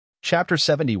Chapter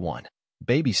 71.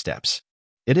 Baby Steps.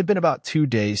 It had been about 2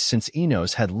 days since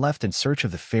Enos had left in search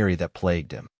of the fairy that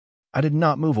plagued him. I did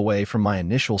not move away from my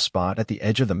initial spot at the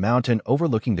edge of the mountain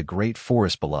overlooking the great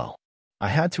forest below. I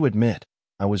had to admit,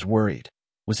 I was worried.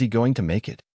 Was he going to make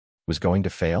it? Was going to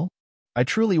fail? I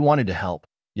truly wanted to help,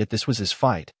 yet this was his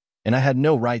fight, and I had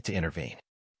no right to intervene.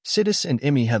 Sidis and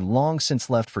Emmy had long since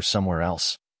left for somewhere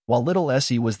else, while little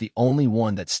Essie was the only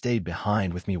one that stayed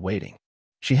behind with me waiting.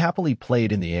 She happily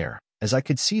played in the air, as I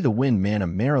could see the wind mana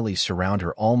merrily surround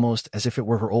her almost as if it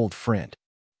were her old friend.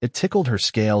 It tickled her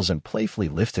scales and playfully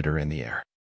lifted her in the air.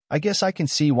 I guess I can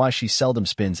see why she seldom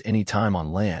spends any time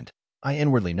on land, I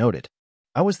inwardly noted.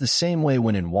 I was the same way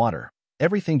when in water.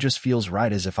 Everything just feels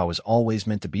right as if I was always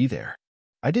meant to be there.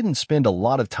 I didn't spend a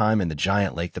lot of time in the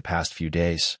giant lake the past few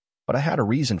days, but I had a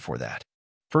reason for that.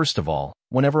 First of all,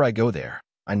 whenever I go there,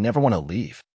 I never want to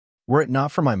leave. Were it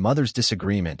not for my mother's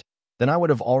disagreement, then I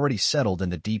would have already settled in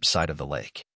the deep side of the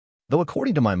lake. Though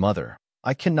according to my mother,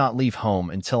 I cannot leave home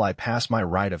until I pass my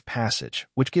rite of passage,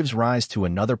 which gives rise to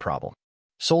another problem.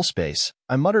 Soul space,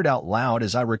 I muttered out loud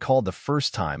as I recalled the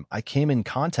first time I came in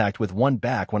contact with one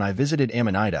back when I visited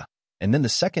Amanita, and then the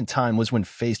second time was when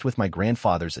faced with my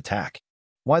grandfather's attack.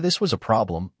 Why this was a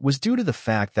problem was due to the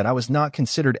fact that I was not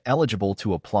considered eligible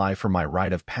to apply for my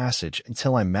rite of passage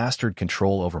until I mastered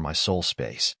control over my soul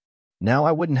space. Now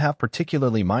I wouldn't have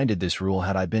particularly minded this rule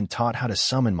had I been taught how to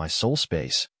summon my soul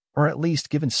space, or at least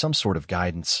given some sort of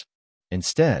guidance.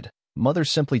 Instead, Mother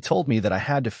simply told me that I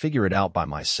had to figure it out by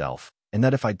myself, and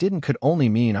that if I didn't could only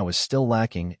mean I was still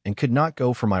lacking and could not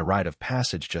go for my rite of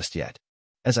passage just yet.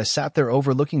 As I sat there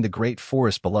overlooking the great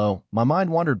forest below, my mind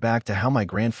wandered back to how my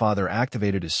grandfather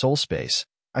activated his soul space.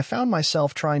 I found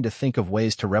myself trying to think of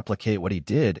ways to replicate what he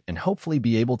did and hopefully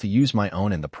be able to use my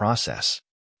own in the process.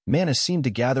 Mana seemed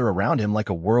to gather around him like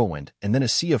a whirlwind, and then a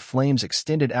sea of flames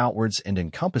extended outwards and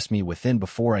encompassed me within.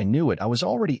 Before I knew it, I was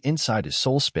already inside his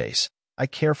soul space. I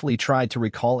carefully tried to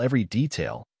recall every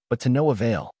detail, but to no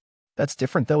avail. That's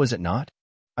different though, is it not?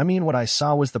 I mean, what I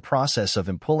saw was the process of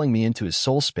him pulling me into his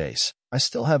soul space. I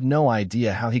still have no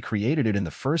idea how he created it in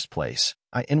the first place,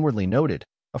 I inwardly noted.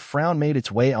 A frown made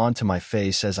its way onto my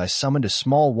face as I summoned a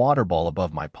small water ball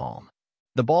above my palm.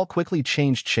 The ball quickly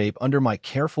changed shape under my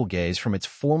careful gaze from its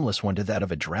formless one to that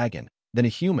of a dragon, then a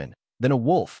human, then a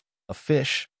wolf, a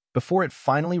fish, before it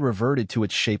finally reverted to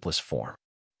its shapeless form.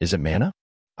 Is it mana?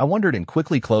 I wondered and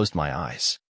quickly closed my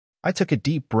eyes. I took a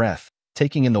deep breath,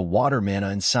 taking in the water mana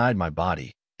inside my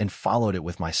body, and followed it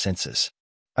with my senses.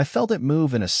 I felt it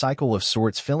move in a cycle of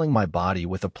sorts, filling my body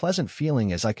with a pleasant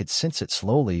feeling as I could sense it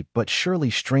slowly but surely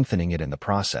strengthening it in the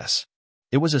process.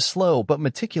 It was a slow but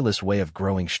meticulous way of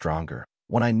growing stronger,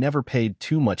 one I never paid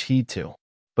too much heed to.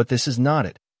 But this is not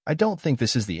it. I don't think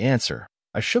this is the answer.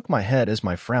 I shook my head as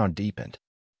my frown deepened.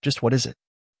 Just what is it?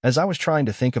 As I was trying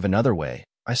to think of another way,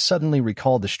 I suddenly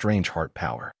recalled the strange heart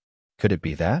power. Could it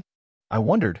be that? I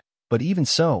wondered, but even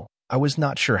so, I was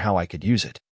not sure how I could use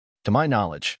it. To my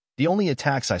knowledge, the only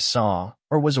attacks I saw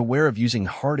or was aware of using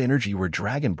heart energy were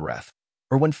dragon breath,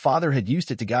 or when Father had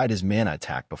used it to guide his mana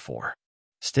attack before.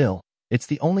 Still, it's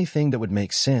the only thing that would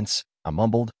make sense, I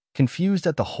mumbled, confused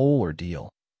at the whole ordeal.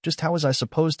 Just how was I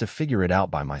supposed to figure it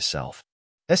out by myself?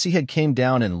 Essie had came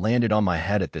down and landed on my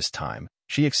head at this time.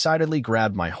 She excitedly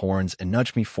grabbed my horns and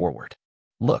nudged me forward.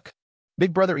 Look,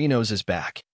 Big Brother Enos is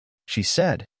back, she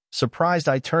said. Surprised,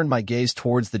 I turned my gaze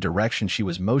towards the direction she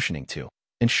was motioning to,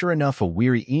 and sure enough, a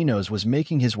weary Enos was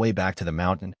making his way back to the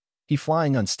mountain, he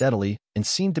flying unsteadily and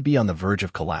seemed to be on the verge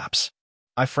of collapse.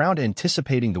 I frowned,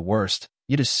 anticipating the worst,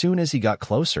 yet as soon as he got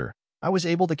closer, I was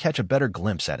able to catch a better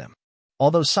glimpse at him.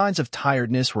 Although signs of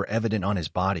tiredness were evident on his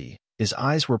body, his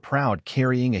eyes were proud,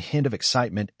 carrying a hint of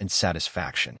excitement and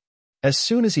satisfaction. As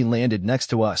soon as he landed next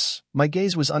to us, my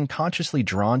gaze was unconsciously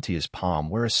drawn to his palm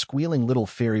where a squealing little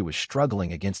fairy was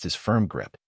struggling against his firm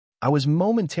grip. I was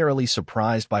momentarily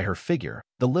surprised by her figure.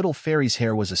 The little fairy's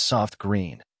hair was a soft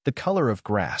green, the color of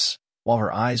grass, while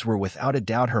her eyes were without a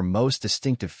doubt her most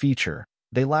distinctive feature.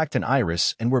 They lacked an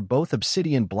iris and were both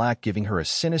obsidian black, giving her a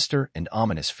sinister and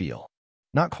ominous feel.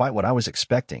 Not quite what I was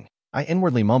expecting, I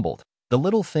inwardly mumbled. The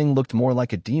little thing looked more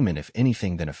like a demon, if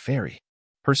anything, than a fairy.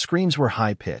 Her screams were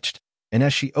high-pitched, and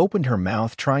as she opened her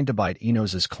mouth trying to bite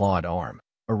Enos's clawed arm,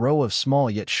 a row of small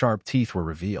yet sharp teeth were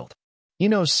revealed.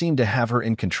 Enos seemed to have her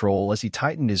in control as he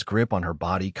tightened his grip on her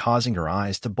body, causing her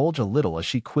eyes to bulge a little as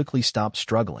she quickly stopped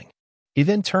struggling. He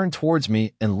then turned towards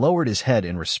me and lowered his head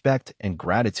in respect and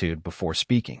gratitude before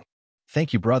speaking.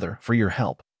 "Thank you, brother, for your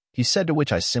help," he said, to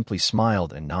which I simply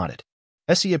smiled and nodded.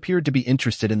 Essie appeared to be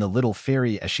interested in the little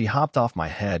fairy as she hopped off my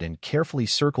head and carefully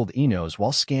circled Enos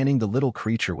while scanning the little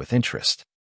creature with interest.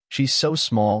 She's so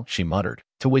small, she muttered,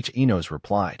 to which Enos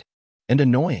replied. And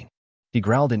annoying. He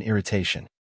growled in irritation.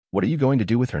 What are you going to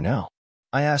do with her now?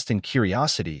 I asked in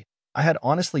curiosity. I had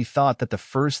honestly thought that the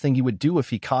first thing he would do if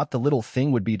he caught the little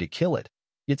thing would be to kill it,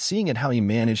 yet seeing it how he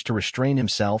managed to restrain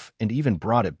himself and even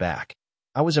brought it back,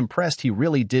 I was impressed he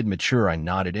really did mature. I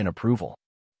nodded in approval.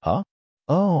 Huh?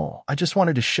 Oh, I just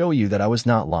wanted to show you that I was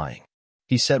not lying,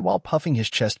 he said while puffing his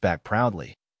chest back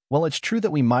proudly. Well, it's true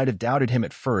that we might have doubted him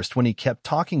at first when he kept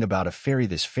talking about a fairy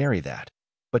this, fairy that,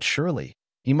 but surely,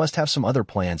 he must have some other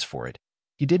plans for it.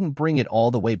 He didn't bring it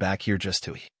all the way back here just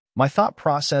to. My thought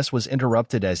process was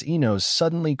interrupted as Enos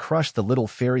suddenly crushed the little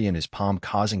fairy in his palm,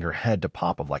 causing her head to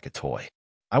pop up like a toy.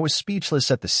 I was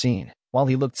speechless at the scene, while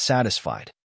he looked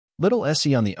satisfied. Little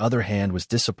Essie, on the other hand, was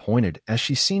disappointed as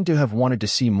she seemed to have wanted to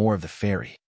see more of the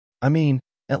fairy. I mean,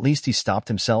 at least he stopped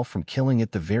himself from killing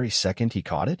it the very second he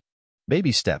caught it?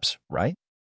 Baby steps, right?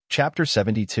 Chapter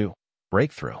 72.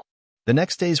 Breakthrough. The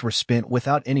next days were spent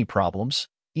without any problems.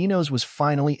 Enos was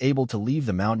finally able to leave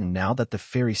the mountain now that the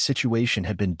fairy situation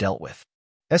had been dealt with.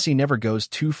 Essie never goes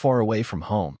too far away from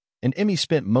home, and Emmy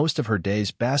spent most of her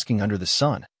days basking under the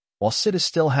sun, while Sita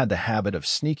still had the habit of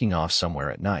sneaking off somewhere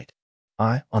at night.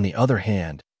 I, on the other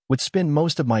hand, would spend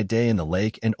most of my day in the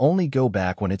lake and only go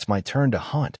back when it's my turn to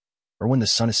hunt, or when the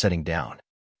sun is setting down.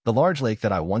 The large lake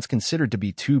that I once considered to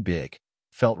be too big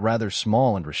felt rather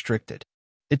small and restricted.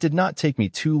 It did not take me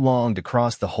too long to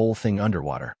cross the whole thing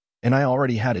underwater, and I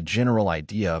already had a general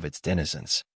idea of its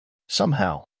denizens.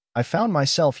 Somehow, I found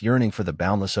myself yearning for the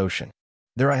boundless ocean.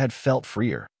 There I had felt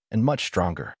freer and much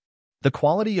stronger. The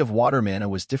quality of water mana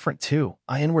was different too,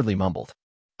 I inwardly mumbled.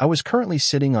 I was currently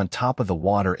sitting on top of the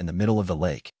water in the middle of the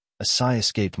lake. A sigh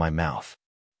escaped my mouth.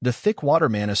 The thick water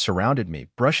mana surrounded me,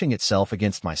 brushing itself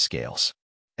against my scales.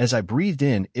 As I breathed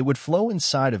in, it would flow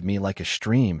inside of me like a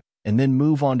stream, and then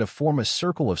move on to form a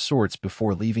circle of sorts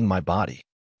before leaving my body.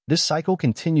 This cycle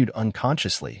continued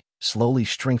unconsciously, slowly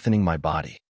strengthening my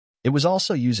body. It was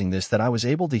also using this that I was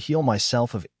able to heal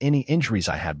myself of any injuries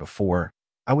I had before.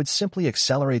 I would simply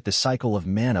accelerate the cycle of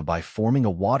mana by forming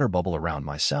a water bubble around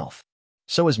myself.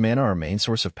 So is mana our main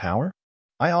source of power?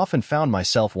 I often found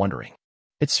myself wondering.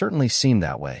 It certainly seemed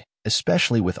that way,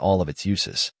 especially with all of its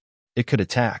uses. It could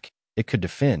attack, it could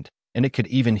defend, and it could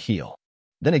even heal.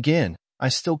 Then again, I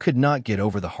still could not get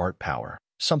over the heart power.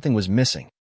 Something was missing.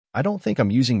 I don't think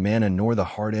I'm using mana nor the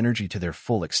heart energy to their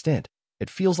full extent. It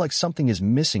feels like something is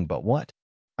missing, but what?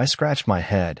 I scratched my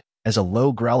head as a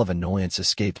low growl of annoyance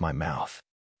escaped my mouth.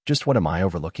 Just what am I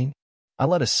overlooking? I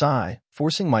let a sigh,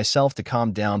 forcing myself to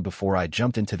calm down before I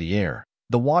jumped into the air,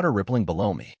 the water rippling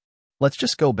below me. Let's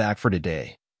just go back for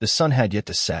today. The sun had yet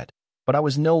to set, but I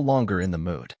was no longer in the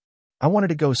mood. I wanted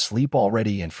to go sleep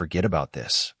already and forget about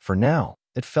this. For now,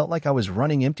 it felt like I was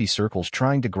running empty circles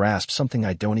trying to grasp something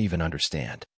I don't even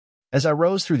understand. As I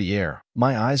rose through the air,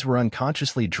 my eyes were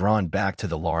unconsciously drawn back to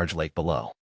the large lake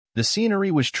below. The scenery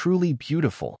was truly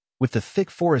beautiful, with the thick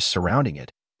forest surrounding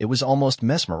it. It was almost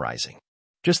mesmerizing.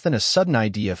 Just then a sudden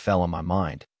idea fell on my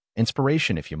mind.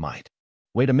 Inspiration, if you might.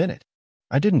 Wait a minute.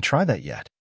 I didn't try that yet.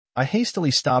 I hastily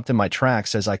stopped in my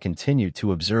tracks as I continued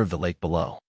to observe the lake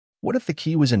below. What if the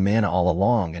key was in mana all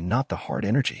along and not the heart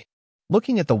energy?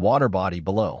 Looking at the water body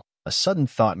below, a sudden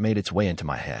thought made its way into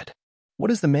my head.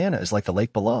 What if the mana is like the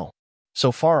lake below?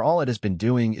 So far, all it has been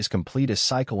doing is complete a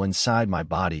cycle inside my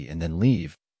body and then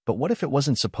leave. But what if it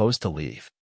wasn't supposed to leave?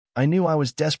 I knew I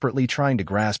was desperately trying to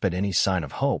grasp at any sign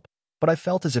of hope, but I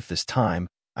felt as if this time,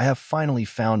 I have finally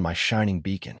found my shining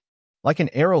beacon. Like an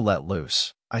arrow let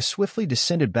loose, I swiftly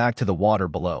descended back to the water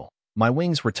below. My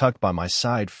wings were tucked by my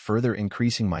side, further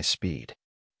increasing my speed.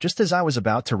 Just as I was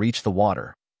about to reach the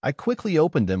water, I quickly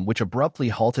opened them, which abruptly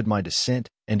halted my descent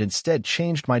and instead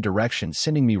changed my direction,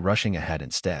 sending me rushing ahead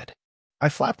instead. I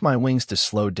flapped my wings to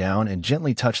slow down and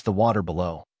gently touched the water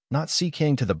below, not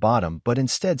seeking to the bottom, but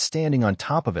instead standing on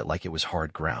top of it like it was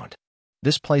hard ground.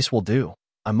 This place will do,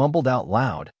 I mumbled out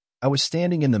loud. I was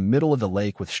standing in the middle of the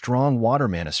lake with strong water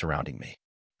mana surrounding me.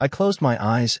 I closed my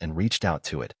eyes and reached out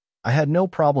to it. I had no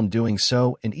problem doing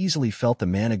so and easily felt the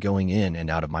mana going in and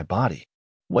out of my body.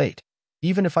 Wait,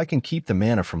 even if I can keep the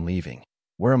mana from leaving,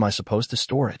 where am I supposed to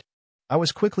store it? I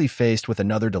was quickly faced with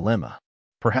another dilemma.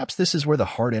 Perhaps this is where the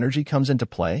heart energy comes into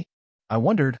play? I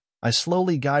wondered. I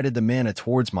slowly guided the mana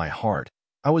towards my heart.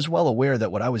 I was well aware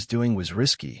that what I was doing was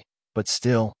risky, but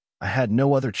still, I had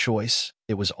no other choice.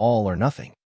 It was all or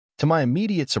nothing. To my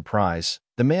immediate surprise,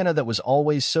 the mana that was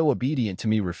always so obedient to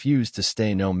me refused to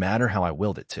stay no matter how I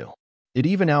willed it to. It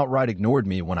even outright ignored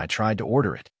me when I tried to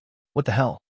order it. What the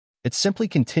hell? It simply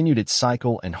continued its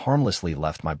cycle and harmlessly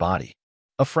left my body.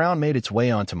 A frown made its way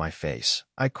onto my face.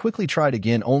 I quickly tried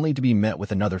again only to be met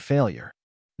with another failure.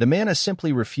 The mana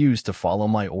simply refused to follow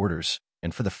my orders,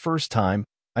 and for the first time,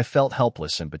 I felt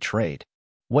helpless and betrayed.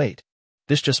 Wait,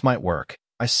 this just might work.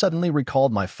 I suddenly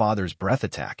recalled my father's breath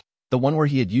attack, the one where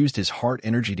he had used his heart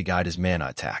energy to guide his mana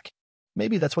attack.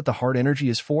 Maybe that's what the heart energy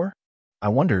is for? I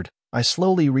wondered. I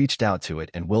slowly reached out to it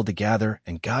and willed to gather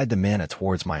and guide the mana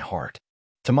towards my heart.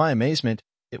 To my amazement,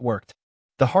 it worked.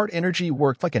 The heart energy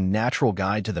worked like a natural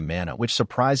guide to the mana, which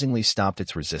surprisingly stopped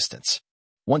its resistance.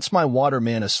 Once my water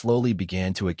mana slowly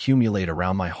began to accumulate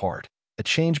around my heart, a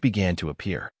change began to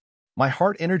appear. My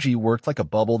heart energy worked like a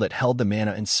bubble that held the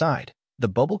mana inside. The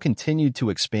bubble continued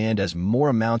to expand as more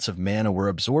amounts of mana were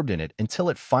absorbed in it until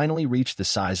it finally reached the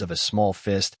size of a small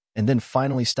fist and then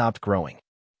finally stopped growing.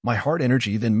 My heart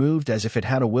energy then moved as if it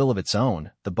had a will of its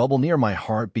own. The bubble near my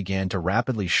heart began to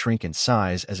rapidly shrink in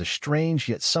size as a strange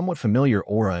yet somewhat familiar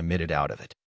aura emitted out of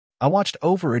it. I watched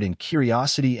over it in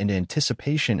curiosity and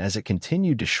anticipation as it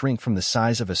continued to shrink from the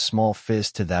size of a small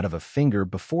fist to that of a finger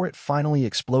before it finally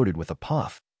exploded with a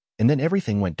puff, and then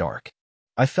everything went dark.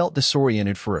 I felt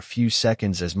disoriented for a few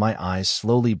seconds as my eyes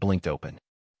slowly blinked open.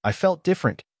 I felt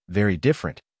different, very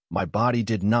different. My body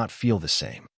did not feel the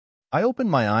same. I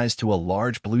opened my eyes to a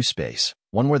large blue space,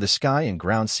 one where the sky and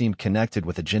ground seemed connected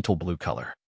with a gentle blue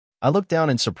color. I looked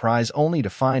down in surprise only to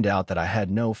find out that I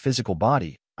had no physical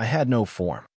body, I had no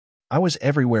form. I was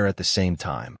everywhere at the same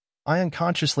time. I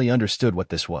unconsciously understood what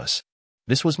this was.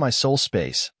 This was my soul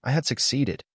space. I had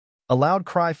succeeded. A loud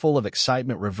cry full of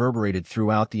excitement reverberated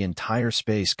throughout the entire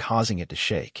space, causing it to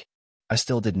shake. I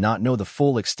still did not know the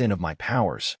full extent of my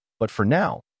powers, but for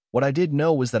now, what I did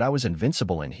know was that I was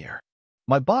invincible in here.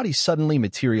 My body suddenly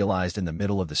materialized in the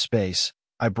middle of the space.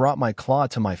 I brought my claw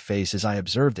to my face as I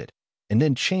observed it, and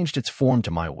then changed its form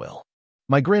to my will.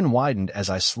 My grin widened as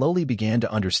I slowly began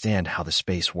to understand how the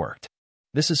space worked.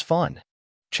 This is fun.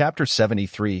 Chapter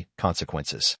 73,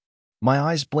 Consequences. My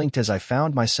eyes blinked as I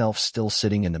found myself still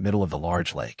sitting in the middle of the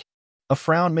large lake. A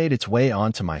frown made its way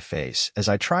onto my face as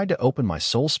I tried to open my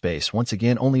soul space once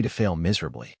again only to fail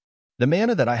miserably. The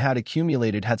mana that I had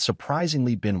accumulated had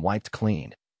surprisingly been wiped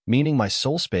clean, meaning my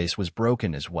soul space was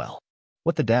broken as well.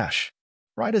 What the dash?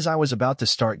 Right as I was about to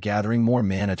start gathering more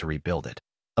mana to rebuild it,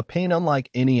 a pain unlike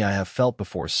any I have felt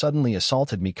before suddenly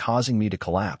assaulted me, causing me to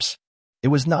collapse. It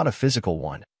was not a physical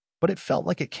one, but it felt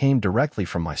like it came directly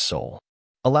from my soul.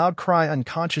 A loud cry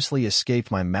unconsciously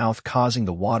escaped my mouth, causing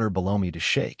the water below me to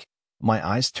shake. My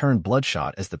eyes turned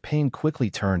bloodshot as the pain quickly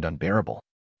turned unbearable.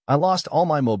 I lost all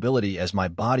my mobility as my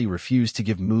body refused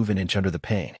to move an inch under the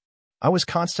pain. I was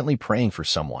constantly praying for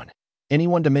someone,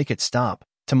 anyone to make it stop.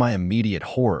 To my immediate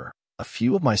horror, a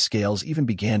few of my scales even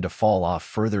began to fall off,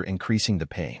 further increasing the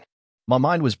pain. My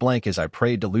mind was blank as I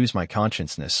prayed to lose my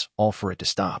consciousness, all for it to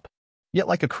stop. Yet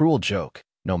like a cruel joke,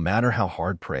 no matter how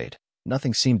hard prayed,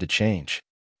 nothing seemed to change.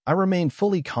 I remained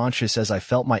fully conscious as I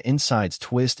felt my insides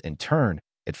twist and turn.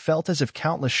 It felt as if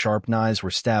countless sharp knives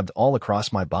were stabbed all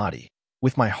across my body,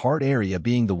 with my heart area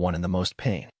being the one in the most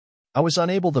pain. I was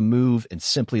unable to move and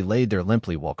simply laid there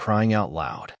limply while crying out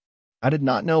loud. I did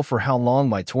not know for how long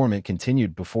my torment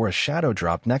continued before a shadow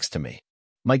dropped next to me.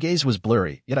 My gaze was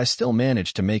blurry, yet I still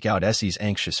managed to make out Essie's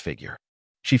anxious figure.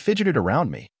 She fidgeted around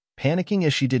me, panicking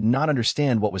as she did not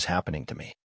understand what was happening to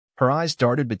me. Her eyes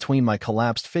darted between my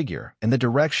collapsed figure and the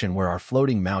direction where our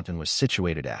floating mountain was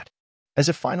situated at. As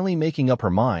if finally making up her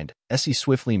mind, Essie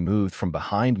swiftly moved from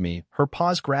behind me, her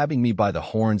paws grabbing me by the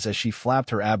horns as she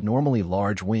flapped her abnormally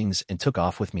large wings and took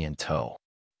off with me in tow.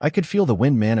 I could feel the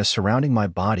wind mana surrounding my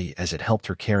body as it helped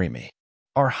her carry me.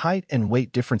 Our height and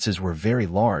weight differences were very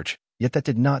large, yet that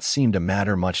did not seem to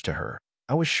matter much to her.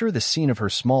 I was sure the scene of her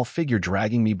small figure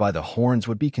dragging me by the horns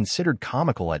would be considered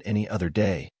comical at any other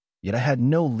day, yet I had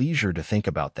no leisure to think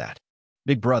about that.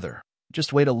 Big brother,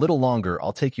 just wait a little longer,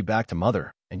 I'll take you back to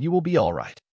Mother, and you will be all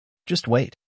right. Just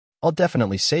wait. I'll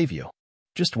definitely save you.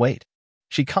 Just wait.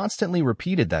 She constantly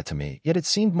repeated that to me, yet it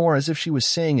seemed more as if she was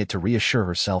saying it to reassure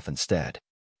herself instead.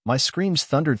 My screams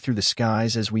thundered through the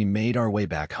skies as we made our way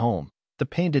back home. The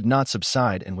pain did not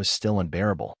subside and was still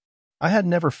unbearable. I had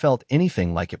never felt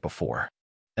anything like it before.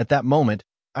 At that moment,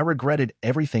 I regretted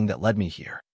everything that led me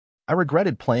here. I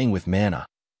regretted playing with mana.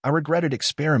 I regretted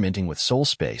experimenting with soul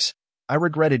space. I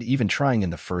regretted even trying in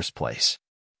the first place.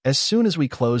 As soon as we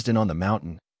closed in on the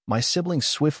mountain, my sibling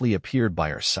swiftly appeared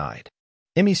by our side.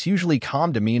 Emmy's usually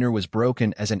calm demeanor was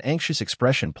broken as an anxious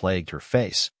expression plagued her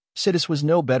face. Sidus was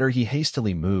no better. He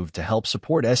hastily moved to help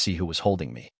support Essie, who was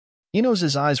holding me.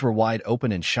 Enos's eyes were wide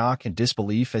open in shock and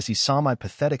disbelief as he saw my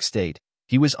pathetic state.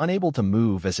 He was unable to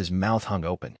move as his mouth hung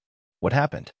open. What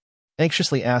happened?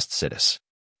 Anxiously asked Sidus.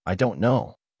 I don't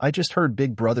know. I just heard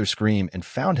Big Brother scream and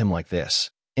found him like this,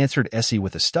 answered Essie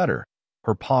with a stutter,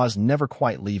 her paws never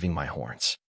quite leaving my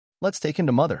horns. Let's take him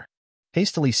to mother,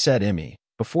 hastily said Emmy,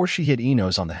 before she hit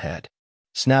Enos on the head.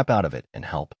 Snap out of it and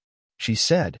help, she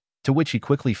said, to which he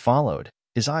quickly followed,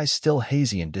 his eyes still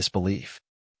hazy in disbelief.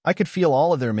 I could feel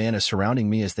all of their mana surrounding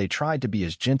me as they tried to be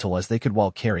as gentle as they could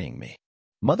while carrying me.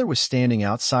 Mother was standing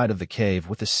outside of the cave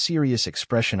with a serious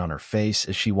expression on her face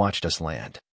as she watched us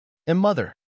land. And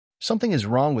Mother, something is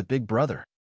wrong with Big Brother.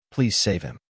 Please save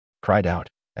him, cried out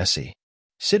Essie.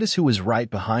 Sidus, who was right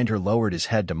behind her, lowered his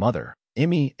head to Mother.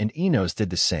 Emmy and Enos did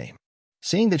the same.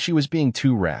 Seeing that she was being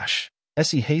too rash,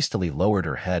 Essie hastily lowered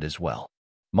her head as well.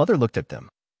 Mother looked at them,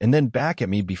 and then back at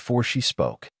me before she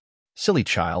spoke. Silly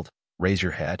child, raise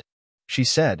your head, she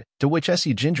said, to which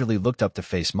Essie gingerly looked up to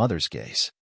face Mother's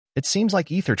gaze. It seems like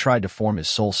Ether tried to form his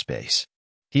soul space.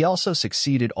 He also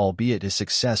succeeded, albeit his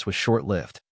success was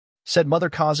short-lived, said Mother,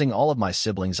 causing all of my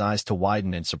siblings' eyes to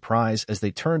widen in surprise as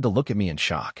they turned to look at me in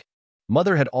shock.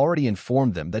 Mother had already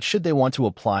informed them that should they want to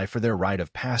apply for their rite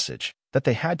of passage, that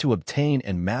they had to obtain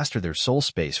and master their soul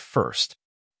space first.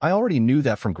 I already knew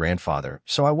that from Grandfather,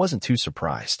 so I wasn't too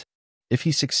surprised. If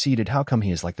he succeeded, how come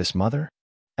he is like this, Mother?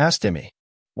 Asked Emmy.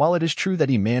 While it is true that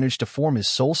he managed to form his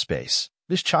soul space,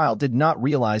 this child did not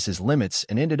realize his limits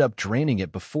and ended up draining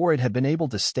it before it had been able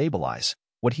to stabilize.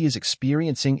 What he is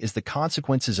experiencing is the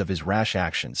consequences of his rash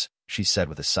actions, she said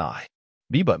with a sigh.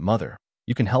 But Mother,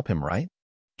 you can help him, right?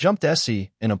 Jumped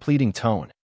Essie in a pleading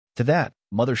tone. To that,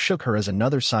 Mother shook her as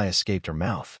another sigh escaped her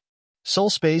mouth. Soul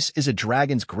space is a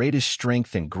dragon's greatest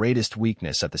strength and greatest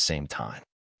weakness at the same time.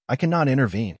 I cannot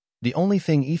intervene. The only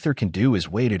thing Ether can do is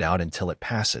wait it out until it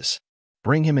passes.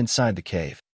 Bring him inside the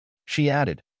cave, she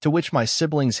added, to which my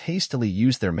siblings hastily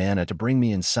used their mana to bring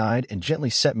me inside and gently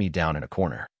set me down in a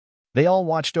corner. They all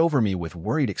watched over me with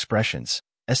worried expressions.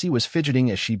 Essie was fidgeting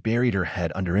as she buried her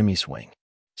head under Emmy's wing.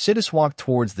 Sidus walked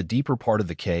towards the deeper part of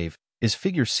the cave, his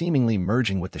figure seemingly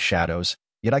merging with the shadows,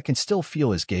 yet I can still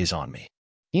feel his gaze on me.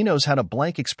 Enos had a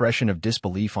blank expression of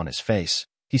disbelief on his face.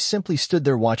 He simply stood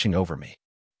there watching over me.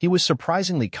 He was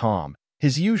surprisingly calm.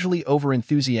 His usually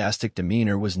over-enthusiastic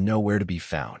demeanor was nowhere to be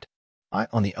found. I,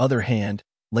 on the other hand,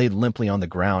 laid limply on the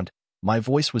ground. My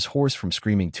voice was hoarse from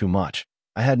screaming too much.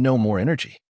 I had no more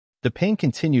energy. The pain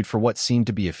continued for what seemed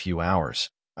to be a few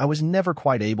hours. I was never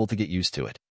quite able to get used to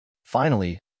it.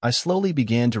 Finally, I slowly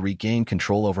began to regain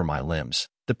control over my limbs.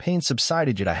 The pain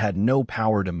subsided, yet I had no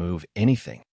power to move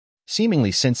anything.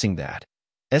 Seemingly sensing that,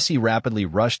 Essie rapidly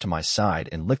rushed to my side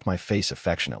and licked my face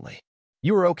affectionately.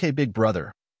 You are okay, Big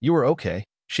Brother. You are okay.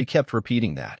 She kept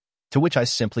repeating that, to which I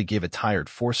simply gave a tired,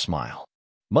 forced smile.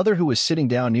 Mother, who was sitting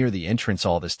down near the entrance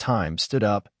all this time, stood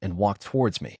up and walked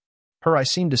towards me. Her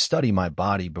eyes seemed to study my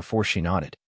body before she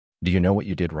nodded. Do you know what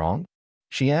you did wrong?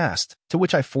 She asked, to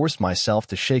which I forced myself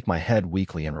to shake my head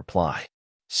weakly in reply.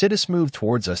 Sidus moved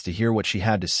towards us to hear what she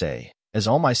had to say, as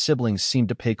all my siblings seemed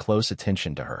to pay close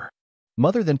attention to her.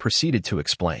 Mother then proceeded to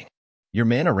explain. Your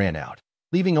mana ran out,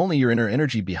 leaving only your inner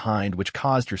energy behind, which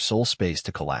caused your soul space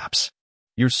to collapse.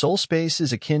 Your soul space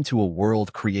is akin to a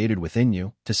world created within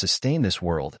you. To sustain this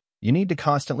world, you need to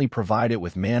constantly provide it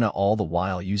with mana, all the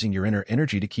while using your inner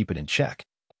energy to keep it in check.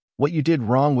 What you did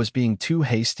wrong was being too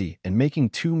hasty and making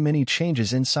too many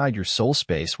changes inside your soul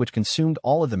space, which consumed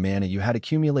all of the mana you had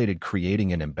accumulated,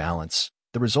 creating an imbalance.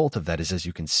 The result of that is, as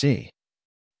you can see.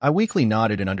 I weakly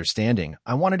nodded in understanding.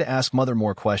 I wanted to ask Mother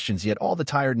more questions, yet all the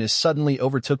tiredness suddenly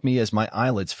overtook me as my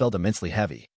eyelids felt immensely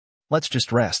heavy. Let's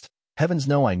just rest. Heavens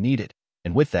know I need it.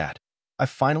 And with that, I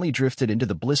finally drifted into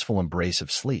the blissful embrace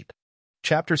of sleep.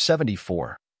 Chapter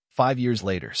 74. 5 years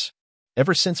later.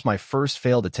 Ever since my first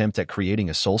failed attempt at creating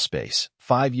a soul space,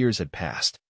 5 years had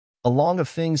passed. A lot of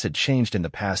things had changed in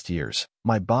the past years.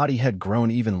 My body had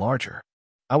grown even larger.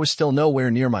 I was still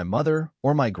nowhere near my mother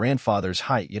or my grandfather's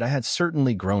height, yet I had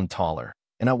certainly grown taller,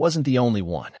 and I wasn't the only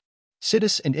one.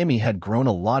 Sidus and Emmy had grown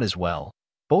a lot as well.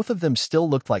 Both of them still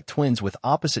looked like twins with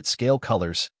opposite scale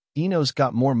colors. Enos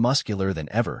got more muscular than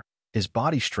ever. His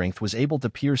body strength was able to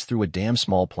pierce through a damn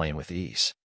small plane with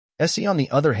ease. Essie, on the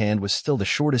other hand, was still the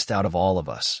shortest out of all of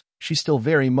us. She still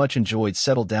very much enjoyed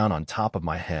settled down on top of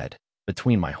my head,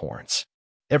 between my horns.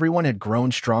 Everyone had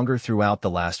grown stronger throughout the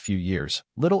last few years.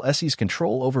 Little Essie's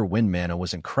control over wind mana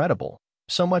was incredible,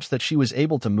 so much that she was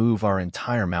able to move our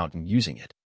entire mountain using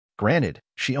it. Granted,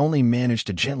 she only managed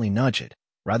to gently nudge it,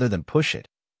 rather than push it,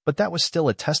 but that was still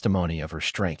a testimony of her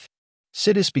strength.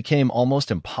 Sidus became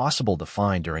almost impossible to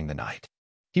find during the night.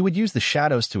 He would use the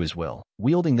shadows to his will,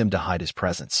 wielding them to hide his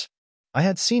presence. I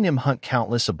had seen him hunt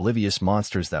countless oblivious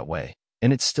monsters that way,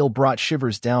 and it still brought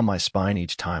shivers down my spine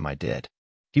each time I did.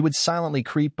 He would silently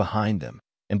creep behind them,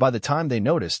 and by the time they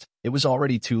noticed, it was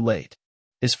already too late.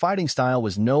 His fighting style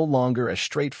was no longer as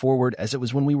straightforward as it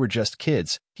was when we were just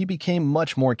kids. He became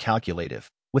much more calculative,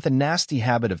 with a nasty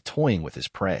habit of toying with his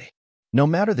prey. No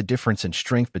matter the difference in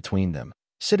strength between them,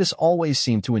 Sidus always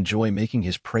seemed to enjoy making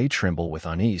his prey tremble with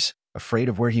unease, afraid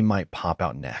of where he might pop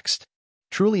out next.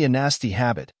 Truly a nasty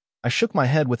habit. I shook my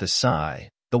head with a sigh,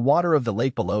 the water of the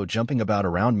lake below jumping about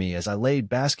around me as I laid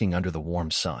basking under the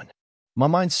warm sun. My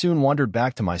mind soon wandered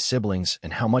back to my siblings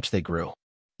and how much they grew.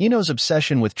 Ino's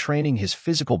obsession with training his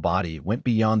physical body went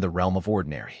beyond the realm of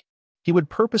ordinary. He would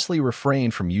purposely refrain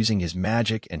from using his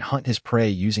magic and hunt his prey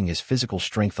using his physical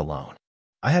strength alone.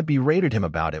 I had berated him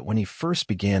about it when he first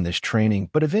began this training,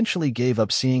 but eventually gave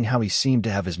up seeing how he seemed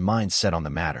to have his mind set on the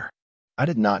matter. I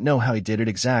did not know how he did it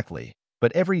exactly,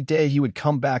 but every day he would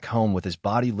come back home with his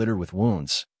body littered with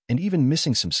wounds, and even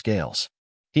missing some scales.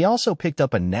 He also picked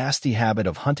up a nasty habit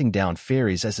of hunting down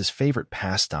fairies as his favorite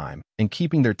pastime and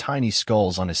keeping their tiny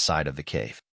skulls on his side of the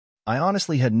cave. I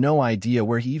honestly had no idea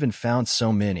where he even found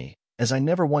so many, as I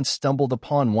never once stumbled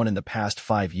upon one in the past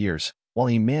 5 years, while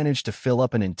he managed to fill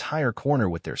up an entire corner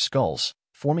with their skulls,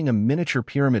 forming a miniature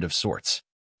pyramid of sorts.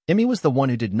 Emmy was the one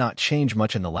who did not change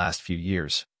much in the last few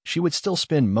years. She would still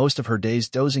spend most of her days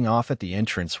dozing off at the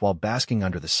entrance while basking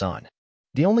under the sun.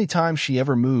 The only time she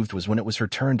ever moved was when it was her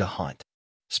turn to hunt.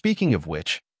 Speaking of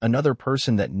which, another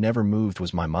person that never moved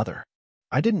was my mother.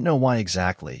 I didn't know why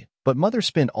exactly, but Mother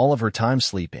spent all of her time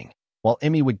sleeping, while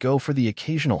Emmy would go for the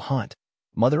occasional hunt.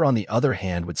 Mother, on the other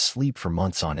hand, would sleep for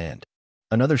months on end.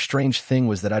 Another strange thing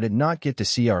was that I did not get to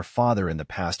see our father in the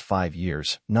past 5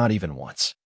 years, not even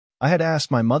once. I had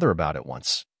asked my mother about it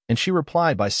once, and she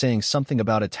replied by saying something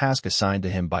about a task assigned to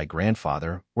him by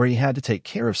grandfather where he had to take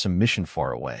care of some mission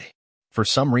far away. For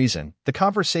some reason, the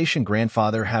conversation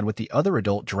grandfather had with the other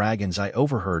adult dragons I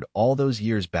overheard all those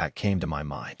years back came to my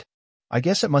mind. I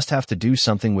guess it must have to do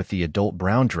something with the adult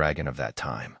brown dragon of that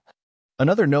time.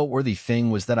 Another noteworthy thing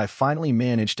was that I finally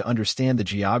managed to understand the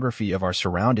geography of our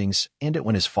surroundings, and it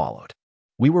went as followed.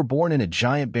 We were born in a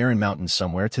giant barren mountain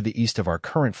somewhere to the east of our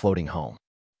current floating home.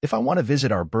 If I want to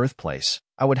visit our birthplace,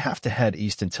 I would have to head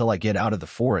east until I get out of the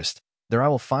forest. There I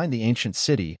will find the ancient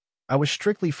city. I was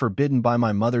strictly forbidden by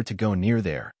my mother to go near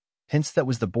there, hence that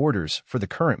was the borders for the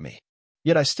current me.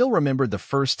 Yet I still remembered the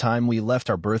first time we left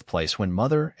our birthplace when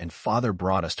Mother and Father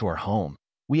brought us to our home.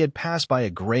 We had passed by a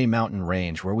gray mountain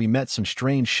range where we met some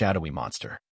strange shadowy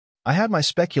monster. I had my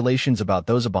speculations about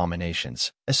those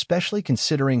abominations, especially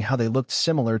considering how they looked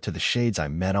similar to the shades I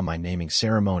met on my naming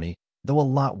ceremony, though a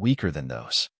lot weaker than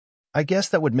those. I guess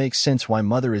that would make sense why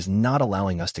Mother is not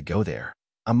allowing us to go there.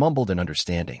 I mumbled in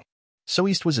understanding. So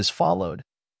east was as followed: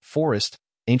 forest,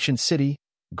 ancient city,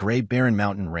 gray barren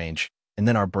mountain range, and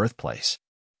then our birthplace.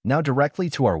 Now directly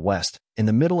to our west, in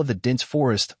the middle of the dense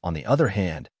forest, on the other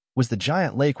hand, was the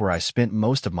giant lake where I spent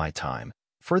most of my time.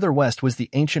 Further west was the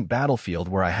ancient battlefield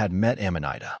where I had met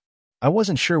Amanita. I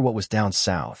wasn't sure what was down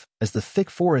south, as the thick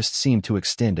forest seemed to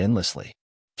extend endlessly.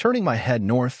 Turning my head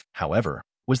north, however,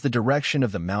 was the direction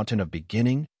of the Mountain of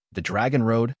Beginning, the Dragon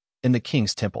Road, and the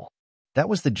King's Temple. That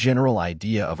was the general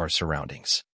idea of our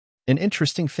surroundings. An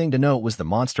interesting thing to note was the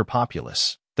monster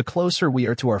populace. The closer we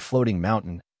are to our floating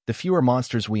mountain, the fewer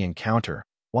monsters we encounter,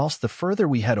 whilst the further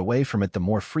we head away from it, the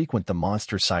more frequent the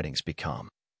monster sightings become,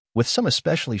 with some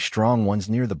especially strong ones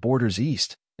near the borders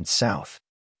east and south.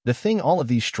 The thing all of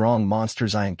these strong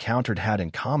monsters I encountered had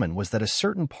in common was that a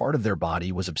certain part of their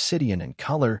body was obsidian in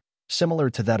color, similar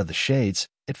to that of the shades.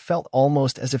 It felt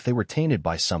almost as if they were tainted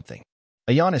by something.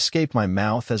 A yawn escaped my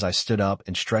mouth as I stood up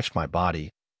and stretched my body.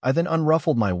 I then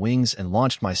unruffled my wings and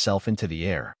launched myself into the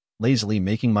air, lazily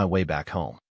making my way back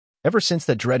home. Ever since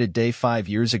that dreaded day 5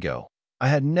 years ago, I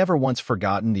had never once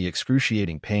forgotten the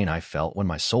excruciating pain I felt when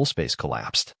my soul space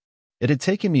collapsed. It had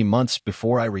taken me months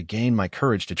before I regained my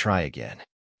courage to try again.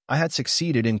 I had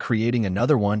succeeded in creating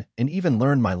another one and even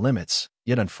learned my limits,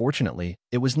 yet unfortunately,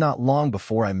 it was not long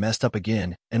before I messed up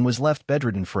again and was left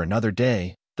bedridden for another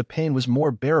day. The pain was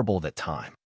more bearable that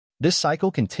time. This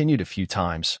cycle continued a few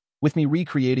times, with me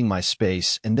recreating my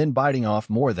space and then biting off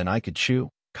more than I could chew,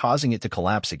 causing it to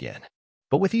collapse again.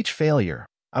 But with each failure,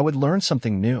 I would learn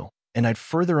something new, and I'd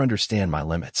further understand my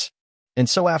limits. And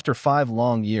so after 5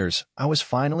 long years, I was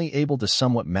finally able to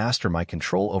somewhat master my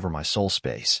control over my soul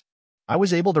space. I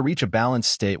was able to reach a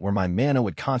balanced state where my mana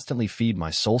would constantly feed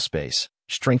my soul space,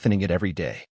 strengthening it every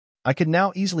day. I could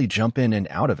now easily jump in and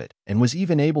out of it, and was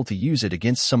even able to use it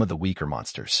against some of the weaker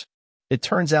monsters. It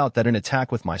turns out that an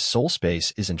attack with my soul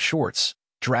space is in shorts,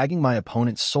 dragging my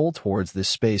opponent's soul towards this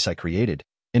space I created,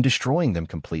 and destroying them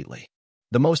completely.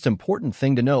 The most important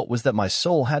thing to note was that my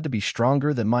soul had to be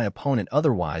stronger than my opponent,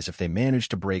 otherwise if they managed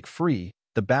to break free,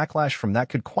 the backlash from that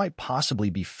could quite possibly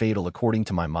be fatal according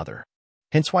to my mother.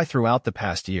 Hence why throughout the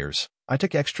past years, I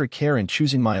took extra care in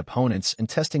choosing my opponents and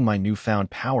testing my newfound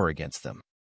power against them.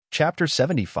 Chapter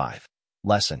 75.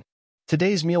 Lesson.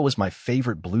 Today's meal was my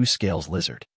favorite blue scales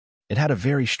lizard. It had a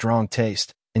very strong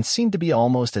taste and seemed to be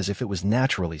almost as if it was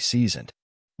naturally seasoned.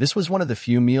 This was one of the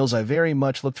few meals I very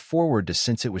much looked forward to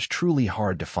since it was truly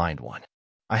hard to find one.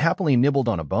 I happily nibbled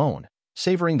on a bone,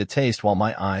 savoring the taste while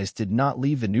my eyes did not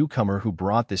leave the newcomer who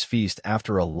brought this feast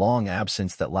after a long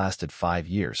absence that lasted 5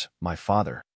 years, my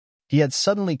father. He had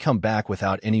suddenly come back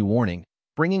without any warning,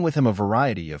 bringing with him a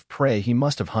variety of prey he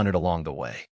must have hunted along the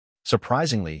way.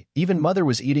 Surprisingly, even Mother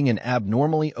was eating an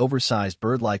abnormally oversized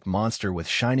bird-like monster with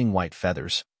shining white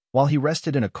feathers, while he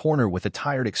rested in a corner with a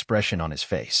tired expression on his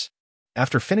face.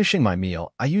 After finishing my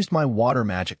meal, I used my water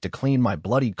magic to clean my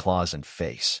bloodied claws and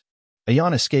face. A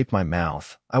yawn escaped my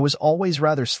mouth. I was always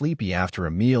rather sleepy after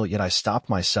a meal, yet I stopped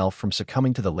myself from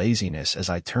succumbing to the laziness as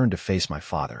I turned to face my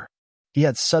father. He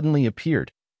had suddenly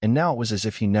appeared, and now it was as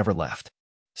if he never left.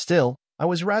 Still, I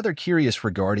was rather curious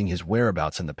regarding his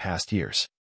whereabouts in the past years.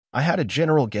 I had a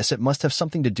general guess it must have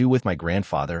something to do with my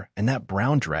grandfather and that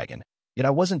brown dragon, yet I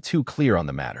wasn't too clear on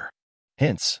the matter.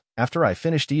 Hence, after I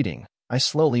finished eating, I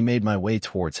slowly made my way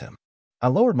towards him. I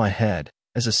lowered my head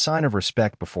as a sign of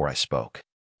respect before I spoke.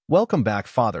 "Welcome back,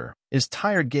 father." His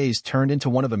tired gaze turned into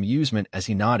one of amusement as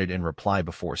he nodded in reply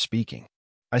before speaking.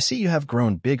 "I see you have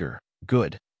grown bigger.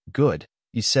 Good, good,"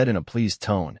 he said in a pleased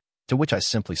tone, to which I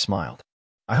simply smiled.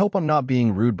 "I hope I'm not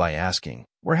being rude by asking,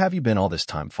 where have you been all this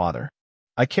time, father?"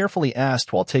 I carefully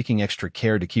asked while taking extra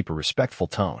care to keep a respectful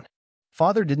tone.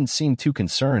 Father didn't seem too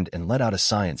concerned and let out a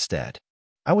sigh instead.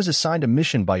 "I was assigned a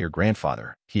mission by your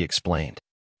grandfather," he explained.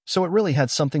 "So it really had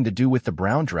something to do with the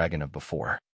brown dragon of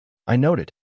before." I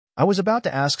noted. I was about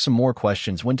to ask some more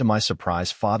questions when, to my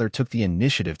surprise, Father took the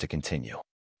initiative to continue.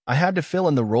 "I had to fill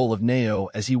in the role of Neo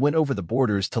as he went over the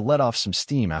borders to let off some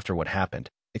steam after what happened,"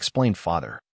 explained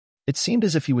Father. It seemed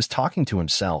as if he was talking to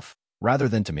himself, rather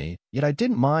than to me, yet I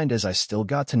didn't mind as I still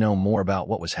got to know more about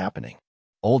what was happening.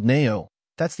 "Old Neo,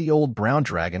 that's the old brown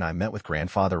dragon I met with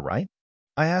grandfather, right?"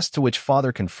 I asked, to which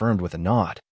Father confirmed with a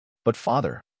nod. "But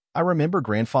father, I remember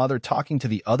grandfather talking to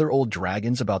the other old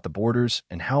dragons about the borders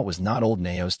and how it was not old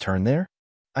Neo's turn there?"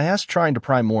 I asked, trying to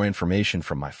pry more information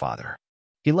from my father.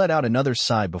 He let out another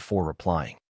sigh before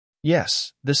replying.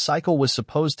 "Yes, this cycle was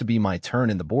supposed to be my turn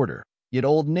in the border, yet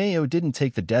old Neo didn't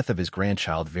take the death of his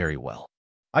grandchild very well.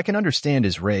 I can understand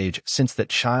his rage since that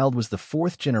child was the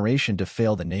 4th generation to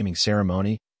fail the naming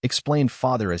ceremony," explained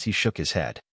Father as he shook his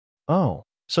head. "Oh,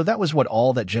 so that was what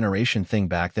all that generation thing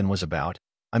back then was about,"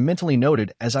 I mentally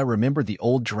noted as I remembered the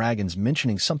old dragons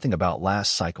mentioning something about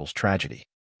last cycle's tragedy.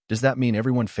 "Does that mean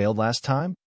everyone failed last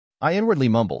time?" I inwardly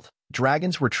mumbled.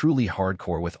 Dragons were truly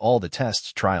hardcore with all the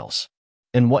tests, trials,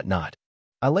 and whatnot.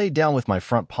 I laid down with my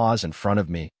front paws in front of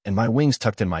me and my wings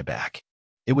tucked in my back.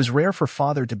 It was rare for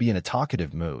Father to be in a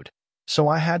talkative mood, so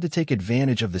I had to take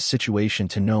advantage of the situation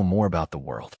to know more about the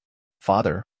world.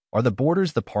 "Father, are the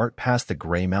borders the part past the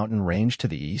Gray Mountain Range to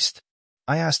the east?"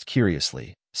 I asked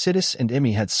curiously. Sidis and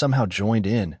Emmy had somehow joined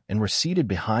in and were seated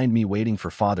behind me waiting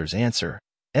for Father's answer.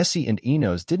 Essie and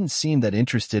Enos didn't seem that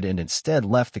interested and instead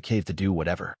left the cave to do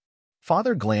whatever.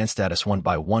 Father glanced at us one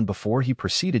by one before he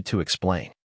proceeded to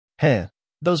explain.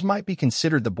 Those might be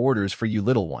considered the borders for you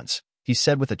little ones," he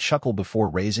said with a chuckle before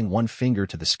raising one finger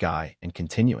to the sky and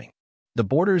continuing. "The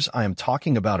borders I am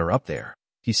talking about are up there,"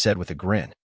 he said with a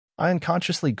grin. I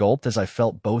unconsciously gulped as I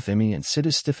felt both Emmy and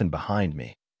Sidis stiffen behind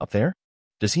me. "Up there?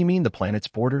 Does he mean the planet's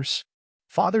borders?"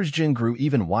 Father's grin grew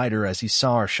even wider as he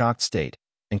saw our shocked state,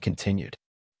 and continued.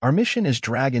 "Our mission as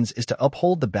dragons is to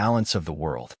uphold the balance of the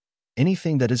world.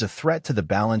 Anything that is a threat to the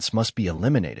balance must be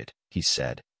eliminated," he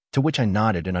said, to which I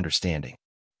nodded in understanding.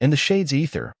 "And the Shades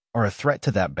Ether are a threat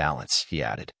to that balance," he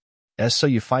added. "So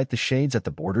you fight the Shades at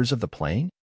the borders of the plane?"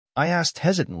 I asked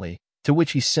hesitantly, to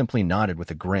which he simply nodded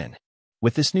with a grin.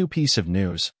 With this new piece of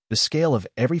news, the scale of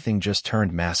everything just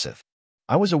turned massive.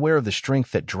 I was aware of the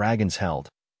strength that dragons held,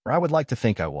 or I would like to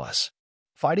think I was.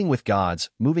 Fighting with gods,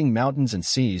 moving mountains and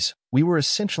seas, we were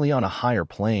essentially on a higher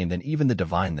plane than even the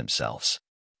divine themselves.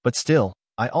 But still,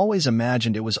 I always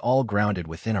imagined it was all grounded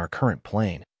within our current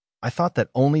plane. I thought that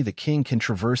only the king can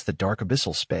traverse the dark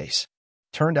abyssal space.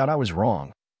 Turned out I was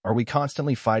wrong. "Are we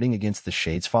constantly fighting against the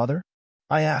Shades, Father?"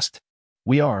 I asked.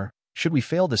 "We are. Should we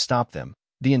fail to stop them,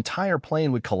 the entire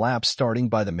plane would collapse starting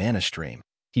by the mana stream,"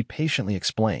 he patiently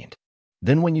explained.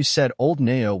 "Then when you said old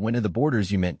Neo went to the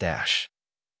borders, you meant Dash."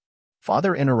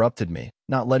 Father interrupted me,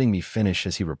 not letting me finish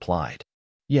as he replied.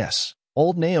 "Yes,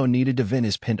 old Neo needed to vent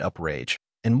his pent-up rage,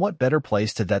 and what better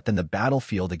place to that than the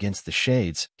battlefield against the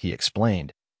Shades," he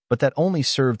explained, "but that only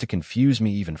served to confuse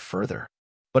me even further."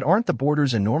 "But aren't the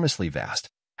borders enormously vast?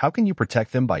 How can you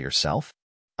protect them by yourself?"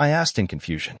 I asked in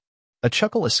confusion. A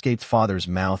chuckle escaped Father's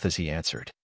mouth as he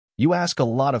answered. You ask a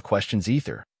lot of questions,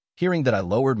 Ether. Hearing that I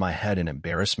lowered my head in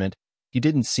embarrassment, he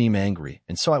didn't seem angry,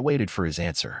 and so I waited for his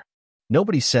answer.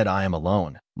 Nobody said I am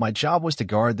alone. My job was to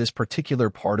guard this particular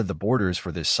part of the borders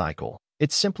for this cycle.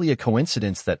 It's simply a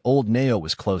coincidence that old Neo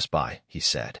was close by, he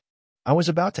said. I was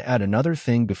about to add another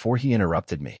thing before he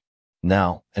interrupted me.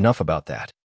 Now, enough about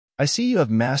that. I see you have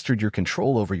mastered your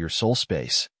control over your soul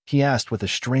space, he asked with a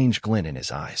strange glint in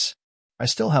his eyes. I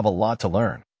still have a lot to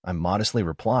learn, I modestly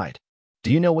replied.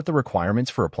 Do you know what the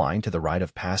requirements for applying to the rite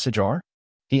of passage are?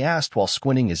 He asked while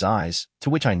squinting his eyes, to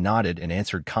which I nodded and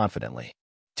answered confidently.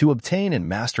 To obtain and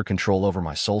master control over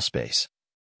my soul space.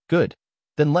 Good.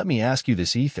 Then let me ask you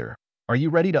this, Ether. Are you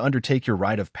ready to undertake your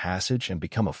rite of passage and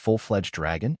become a full-fledged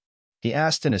dragon? He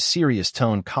asked in a serious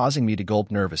tone, causing me to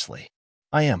gulp nervously.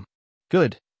 I am.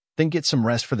 Good. Then get some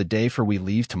rest for the day, for we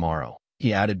leave tomorrow,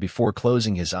 he added before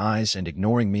closing his eyes and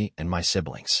ignoring me and my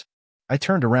siblings. I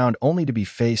turned around only to be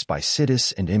faced by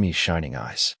Sidis and Emmy's shining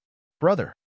eyes.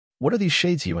 Brother, what are these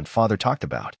shades you and father talked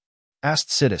about? Asked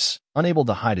Sidis, unable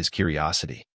to hide his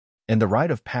curiosity. And the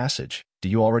rite of passage, do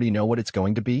you already know what it's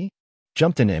going to be?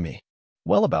 Jumped in Emmy.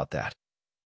 Well, about that.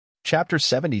 Chapter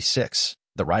 76,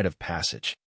 The Rite of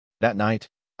Passage. That night,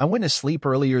 I went to sleep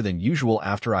earlier than usual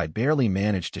after I barely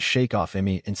managed to shake off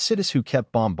Emmy and Sidis, who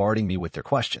kept bombarding me with their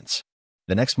questions.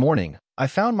 The next morning, I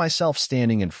found myself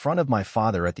standing in front of my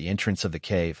father at the entrance of the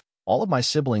cave. All of my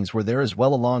siblings were there as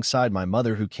well, alongside my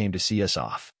mother, who came to see us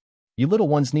off. You little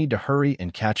ones need to hurry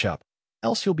and catch up,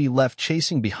 else you'll be left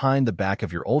chasing behind the back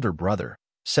of your older brother,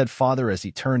 said father as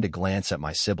he turned to glance at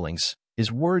my siblings.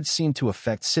 His words seemed to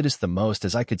affect Sidis the most,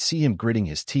 as I could see him gritting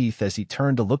his teeth as he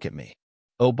turned to look at me.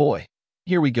 Oh boy,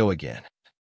 here we go again.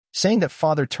 Saying that,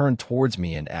 father turned towards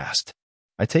me and asked,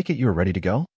 I take it you are ready to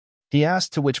go? He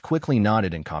asked, to which quickly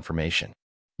nodded in confirmation.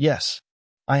 Yes,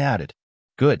 I added.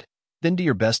 Good, then do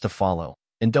your best to follow,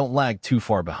 and don't lag too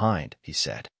far behind, he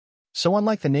said. So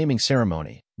unlike the naming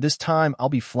ceremony, this time I'll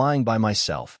be flying by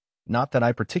myself, not that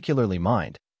I particularly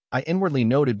mind, I inwardly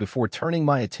noted before turning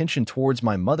my attention towards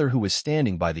my mother, who was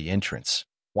standing by the entrance,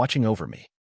 watching over me.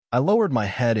 I lowered my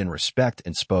head in respect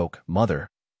and spoke, Mother,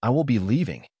 I will be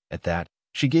leaving. At that,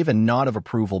 she gave a nod of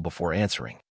approval before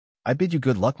answering. I bid you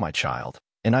good luck, my child,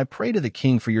 and I pray to the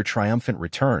king for your triumphant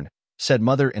return, said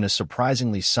mother in a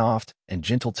surprisingly soft and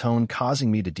gentle tone,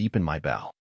 causing me to deepen my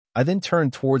bow. I then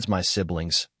turned towards my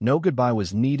siblings. No goodbye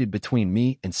was needed between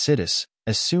me and Sidis.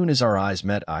 As soon as our eyes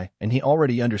met, and he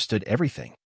already understood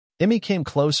everything. Emmy came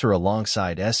closer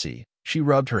alongside Essie. She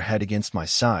rubbed her head against my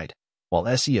side, while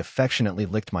Essie affectionately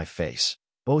licked my face,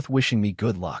 both wishing me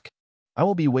good luck. I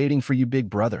will be waiting for you, big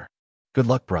brother. Good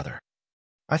luck, brother.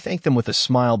 I thanked them with a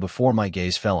smile before my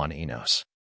gaze fell on Enos.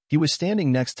 He was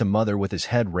standing next to mother with his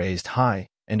head raised high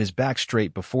and his back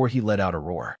straight before he let out a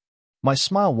roar. My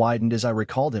smile widened as I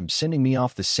recalled him sending me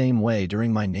off the same way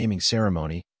during my naming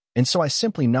ceremony, and so I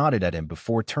simply nodded at him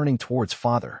before turning towards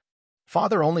father.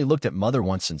 Father only looked at mother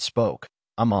once and spoke,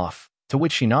 I'm off, to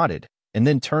which she nodded, and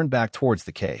then turned back towards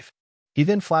the cave. He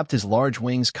then flapped his large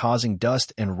wings, causing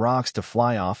dust and rocks to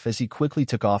fly off as he quickly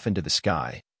took off into the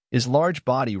sky, his large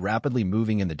body rapidly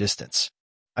moving in the distance.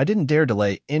 I didn't dare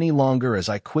delay any longer as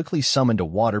I quickly summoned a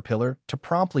water pillar to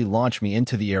promptly launch me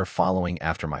into the air, following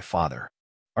after my father.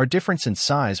 Our difference in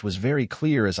size was very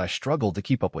clear as I struggled to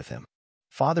keep up with him.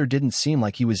 Father didn't seem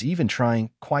like he was even trying,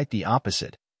 quite the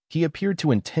opposite. He appeared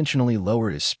to intentionally lower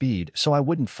his speed so I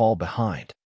wouldn't fall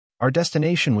behind. Our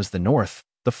destination was the north.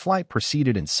 The flight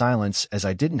proceeded in silence as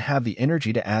I didn't have the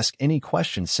energy to ask any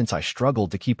questions since I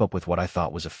struggled to keep up with what I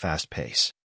thought was a fast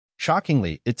pace.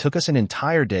 Shockingly, it took us an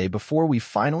entire day before we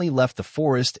finally left the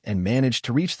forest and managed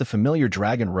to reach the familiar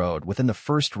Dragon Road within the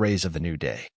first rays of the new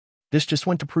day. This just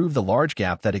went to prove the large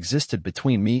gap that existed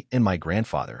between me and my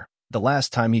grandfather. The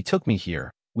last time he took me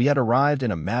here, we had arrived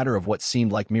in a matter of what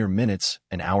seemed like mere minutes,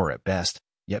 an hour at best,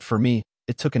 yet for me,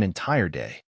 it took an entire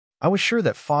day. I was sure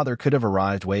that father could have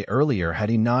arrived way earlier had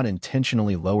he not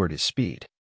intentionally lowered his speed.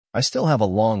 I still have a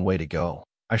long way to go.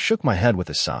 I shook my head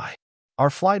with a sigh. Our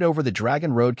flight over the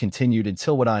Dragon Road continued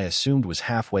until what I assumed was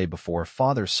halfway before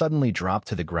father suddenly dropped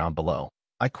to the ground below.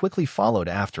 I quickly followed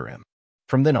after him.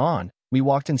 From then on, we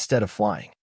walked instead of flying.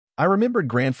 I remembered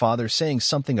grandfather saying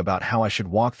something about how I should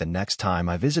walk the next time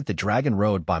I visit the Dragon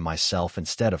Road by myself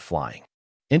instead of flying.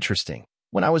 Interesting.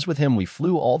 When I was with him, we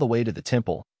flew all the way to the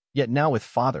temple, yet now with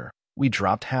father, we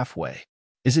dropped halfway.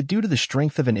 Is it due to the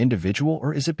strength of an individual,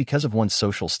 or is it because of one's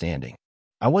social standing?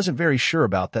 I wasn't very sure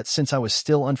about that since I was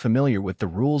still unfamiliar with the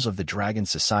rules of the Dragon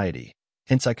Society,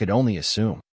 hence I could only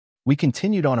assume. We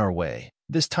continued on our way.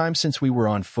 This time, since we were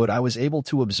on foot, I was able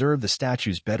to observe the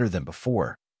statues better than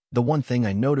before. The one thing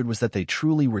I noted was that they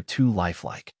truly were too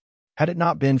lifelike. Had it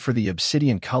not been for the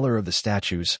obsidian color of the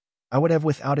statues, I would have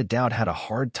without a doubt had a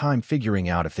hard time figuring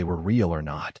out if they were real or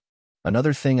not.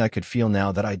 Another thing I could feel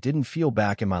now that I didn't feel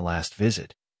back in my last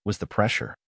visit was the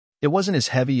pressure. It wasn't as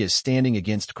heavy as standing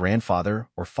against grandfather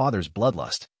or father's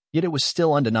bloodlust, yet it was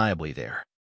still undeniably there.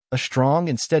 A strong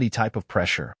and steady type of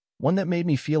pressure, one that made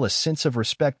me feel a sense of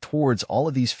respect towards all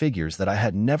of these figures that I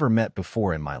had never met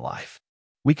before in my life.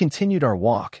 We continued our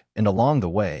walk, and along the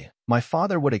way, my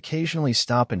father would occasionally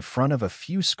stop in front of a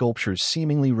few sculptures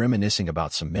seemingly reminiscing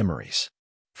about some memories.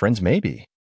 Friends maybe.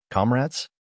 Comrades?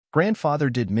 Grandfather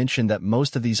did mention that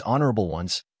most of these honorable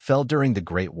ones fell during the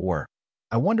Great War.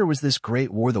 I wonder, was this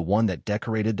Great War the one that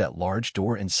decorated that large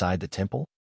door inside the temple?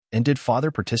 And did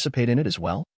father participate in it as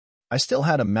well? I still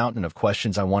had a mountain of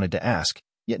questions I wanted to ask,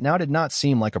 yet now did not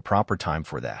seem like a proper time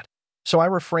for that. So I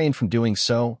refrained from doing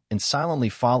so and silently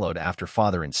followed after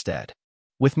father instead.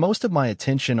 With most of my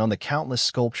attention on the countless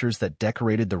sculptures that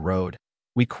decorated the road,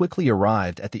 we quickly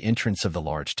arrived at the entrance of the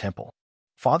large temple.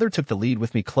 Father took the lead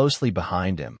with me closely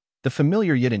behind him. The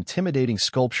familiar yet intimidating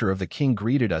sculpture of the king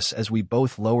greeted us as we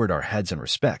both lowered our heads in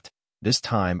respect. This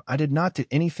time, I did not do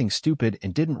anything stupid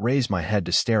and didn't raise my head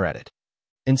to stare at it.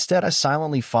 Instead, I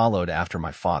silently followed after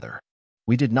my father.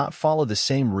 We did not follow the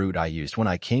same route I used when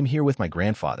I came here with my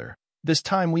grandfather. This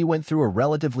time, we went through a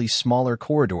relatively smaller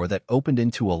corridor that opened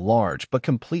into a large but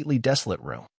completely desolate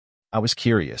room. I was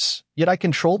curious, yet I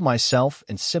controlled myself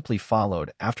and simply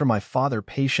followed after my father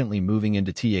patiently moving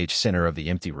into the center of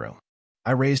the empty room.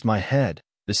 I raised my head.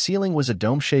 The ceiling was a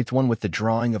dome-shaped one with the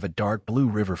drawing of a dark blue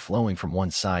river flowing from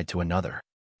one side to another.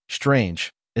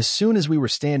 Strange. As soon as we were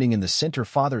standing in the center,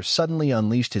 father suddenly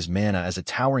unleashed his mana as a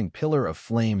towering pillar of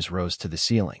flames rose to the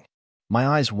ceiling. My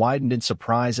eyes widened in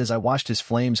surprise as I watched his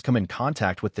flames come in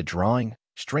contact with the drawing.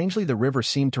 Strangely, the river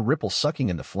seemed to ripple, sucking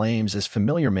in the flames as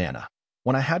familiar mana,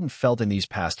 when I hadn't felt in these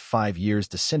past 5 years,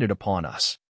 descended upon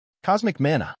us. Cosmic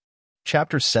Mana.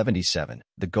 Chapter 77.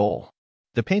 The Goal.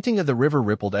 The painting of the river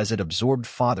rippled as it absorbed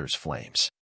father's flames.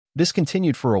 This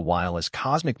continued for a while as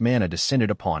cosmic mana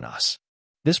descended upon us.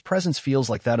 This presence feels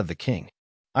like that of the king,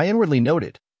 I inwardly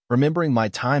noted, remembering my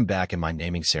time back in my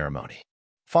naming ceremony.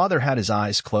 Father had his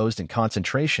eyes closed in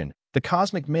concentration. The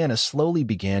cosmic mana slowly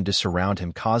began to surround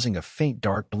him, causing a faint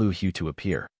dark blue hue to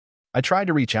appear. I tried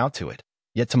to reach out to it,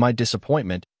 yet to my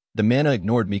disappointment, the mana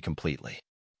ignored me completely.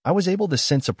 I was able to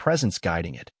sense a presence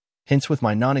guiding it, hence with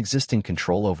my non-existent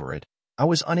control over it, I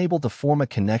was unable to form a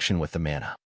connection with the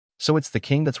mana. So it's the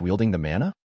king that's wielding the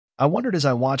mana? I wondered as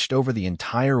I watched over the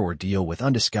entire ordeal with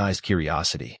undisguised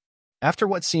curiosity. After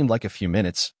what seemed like a few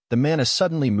minutes, the mana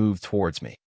suddenly moved towards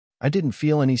me. I didn't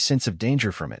feel any sense of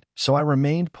danger from it, so I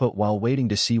remained put while waiting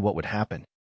to see what would happen.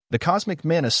 The cosmic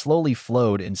mana slowly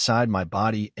flowed inside my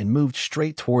body and moved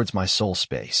straight towards my soul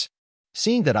space.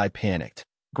 Seeing that, I panicked.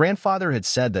 Grandfather had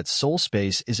said that soul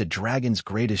space is a dragon's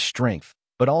greatest strength,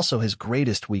 but also his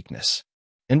greatest weakness.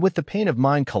 And with the pain of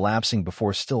mind collapsing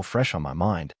before still fresh on my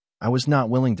mind, I was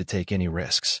not willing to take any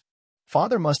risks.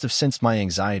 Father must have sensed my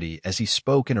anxiety as he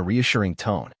spoke in a reassuring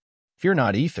tone. "Fear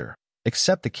not, Ether.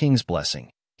 Accept the king's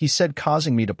blessing," he said,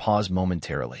 causing me to pause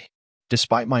momentarily.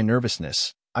 Despite my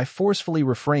nervousness, I forcefully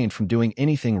refrained from doing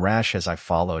anything rash as I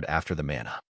followed after the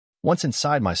mana. Once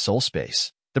inside my soul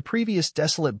space, the previous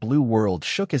desolate blue world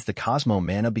shook as the cosmo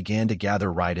mana began to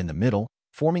gather right in the middle,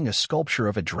 forming a sculpture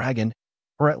of a dragon,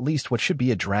 or at least what should be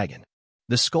a dragon.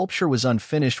 The sculpture was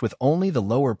unfinished with only the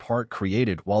lower part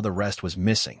created while the rest was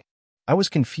missing. I was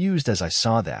confused as I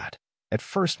saw that. At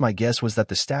first my guess was that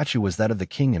the statue was that of the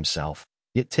king himself,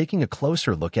 yet taking a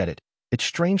closer look at it, it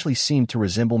strangely seemed to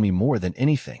resemble me more than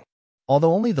anything.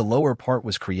 Although only the lower part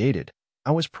was created,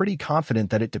 I was pretty confident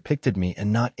that it depicted me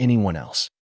and not anyone else.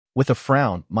 With a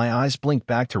frown, my eyes blinked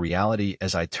back to reality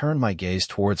as I turned my gaze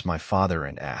towards my father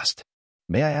and asked,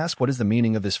 "May I ask what is the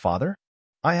meaning of this, father?"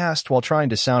 I asked while trying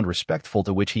to sound respectful,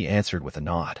 to which he answered with a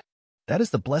nod. "That is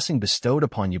the blessing bestowed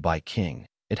upon you by King.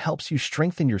 It helps you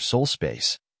strengthen your soul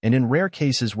space, and in rare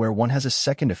cases where one has a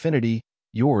second affinity,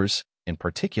 yours, in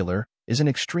particular, is an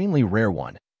extremely rare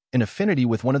one, an affinity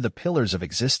with one of the pillars of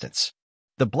existence.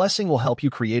 The blessing will help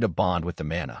you create a bond with the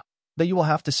mana, that you will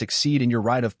have to succeed in your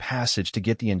rite of passage to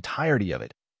get the entirety of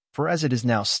it, for as it is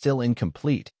now still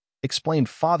incomplete," explained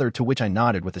father, to which I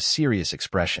nodded with a serious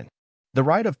expression. "The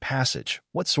rite of passage,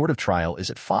 what sort of trial is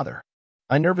it, father?"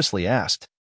 I nervously asked.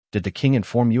 "Did the king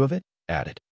inform you of it?"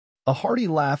 added. A hearty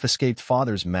laugh escaped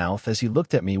father's mouth as he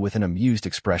looked at me with an amused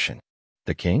expression.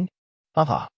 "The king?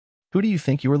 Haha. Who do you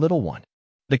think, your little one?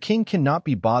 The king cannot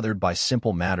be bothered by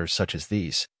simple matters such as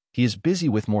these. He is busy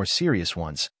with more serious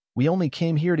ones. We only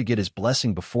came here to get his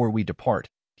blessing before we depart,"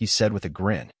 he said with a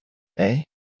grin. "Eh?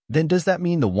 Then does that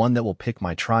mean the one that will pick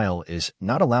my trial is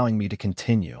not allowing me to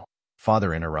continue?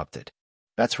 Father interrupted.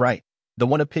 That's right. The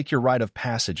one to pick your rite of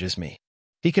passage is me.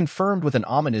 He confirmed with an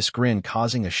ominous grin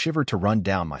causing a shiver to run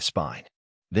down my spine.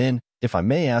 Then, if I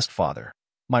may ask, Father,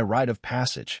 my rite of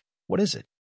passage, what is it?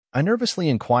 I nervously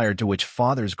inquired, to which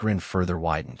Father's grin further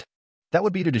widened. That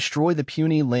would be to destroy the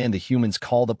puny land the humans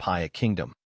call the Paya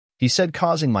Kingdom, he said,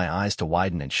 causing my eyes to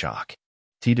widen in shock.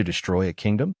 To destroy a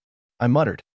kingdom? I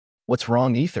muttered. What's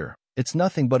wrong, Ether? It's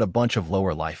nothing but a bunch of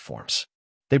lower life forms.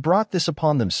 They brought this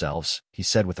upon themselves, he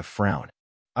said with a frown.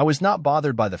 I was not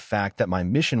bothered by the fact that my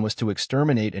mission was to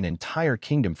exterminate an entire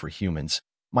kingdom for humans.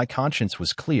 My conscience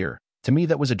was clear. To me,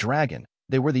 that was a dragon.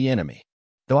 They were the enemy.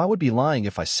 Though I would be lying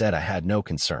if I said I had no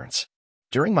concerns.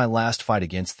 During my last fight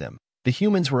against them, the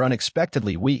humans were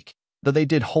unexpectedly weak. Though they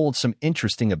did hold some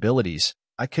interesting abilities,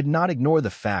 I could not ignore the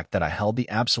fact that I held the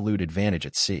absolute advantage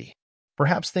at sea.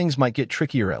 Perhaps things might get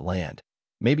trickier at land.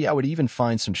 Maybe I would even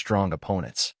find some strong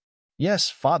opponents. Yes,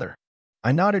 Father.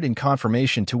 I nodded in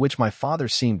confirmation, to which my father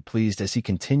seemed pleased as he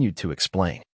continued to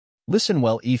explain. Listen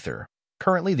well, Ether.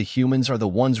 Currently the humans are the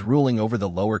ones ruling over the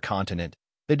lower continent.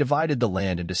 They divided the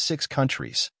land into 6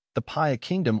 countries. The Paya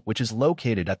Kingdom, which is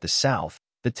located at the south,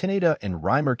 the Teneda and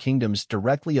Reimer kingdoms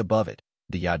directly above it,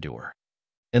 the Yadur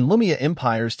and Lumia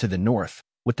empires to the north,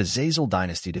 with the Zazel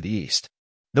dynasty to the east.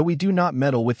 Though we do not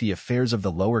meddle with the affairs of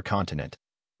the lower continent,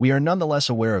 we are nonetheless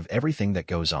aware of everything that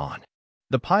goes on.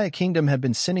 The Paya Kingdom had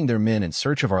been sending their men in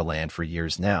search of our land for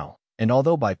years now, and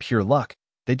although by pure luck,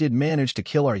 they did manage to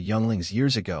kill our younglings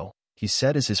years ago, he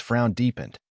said as his frown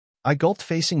deepened. I gulped,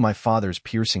 facing my father's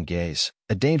piercing gaze.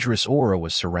 A dangerous aura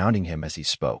was surrounding him as he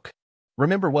spoke.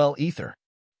 Remember well, Ether.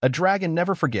 A dragon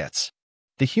never forgets.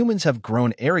 The humans have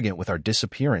grown arrogant with our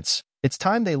disappearance. It's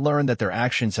time they learn that their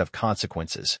actions have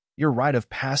consequences. Your rite of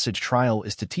passage trial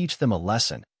is to teach them a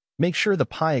lesson. Make sure the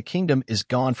Paya Kingdom is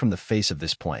gone from the face of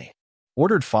this plane,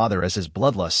 ordered Father as his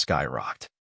bloodlust skyrocketed.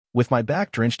 With my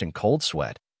back drenched in cold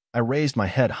sweat, I raised my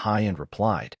head high and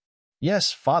replied,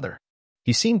 Yes, Father.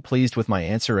 He seemed pleased with my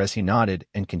answer as he nodded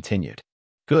and continued.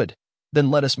 Good. Then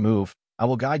let us move. I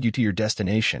will guide you to your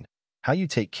destination. How you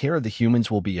take care of the humans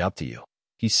will be up to you,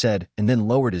 he said, and then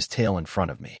lowered his tail in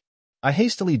front of me. I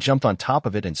hastily jumped on top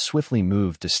of it and swiftly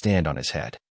moved to stand on his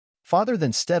head. Father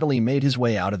then steadily made his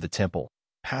way out of the temple,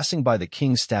 passing by the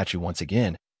king's statue once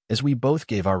again, as we both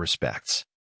gave our respects.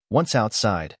 Once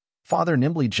outside, Father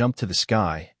nimbly jumped to the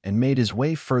sky and made his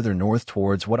way further north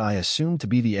towards what I assumed to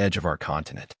be the edge of our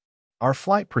continent. Our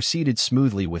flight proceeded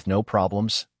smoothly with no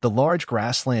problems. The large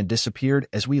grassland disappeared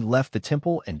as we left the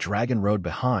temple and Dragon Road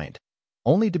behind,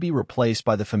 only to be replaced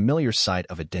by the familiar sight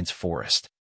of a dense forest.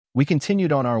 We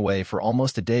continued on our way for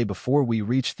almost a day before we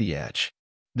reached the edge.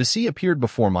 The sea appeared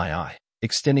before my eye,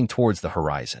 extending towards the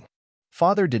horizon.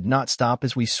 Father did not stop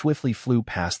as we swiftly flew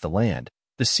past the land,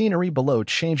 the scenery below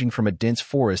changing from a dense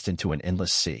forest into an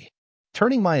endless sea.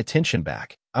 Turning my attention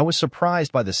back, I was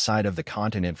surprised by the sight of the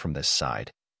continent from this side.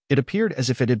 It appeared as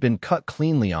if it had been cut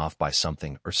cleanly off by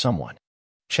something or someone.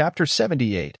 Chapter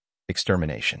 78,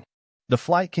 Extermination. The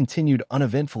flight continued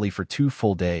uneventfully for 2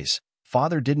 full days.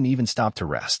 Father didn't even stop to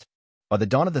rest. By the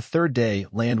dawn of the 3rd day,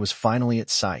 land was finally at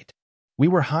sight. We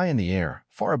were high in the air,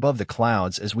 far above the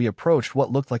clouds as we approached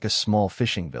what looked like a small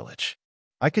fishing village.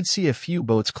 I could see a few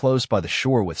boats close by the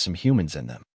shore with some humans in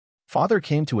them. Father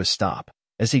came to a stop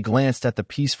as he glanced at the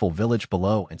peaceful village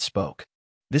below and spoke.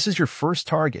 This is your first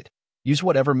target. Use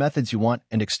whatever methods you want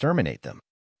and exterminate them,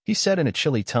 he said in a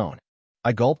chilly tone.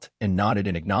 I gulped and nodded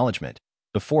in acknowledgement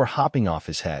before hopping off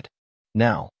his head.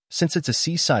 Now, since it's a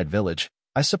seaside village,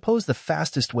 I suppose the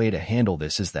fastest way to handle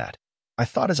this is that, I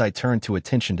thought as I turned to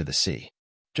attention to the sea.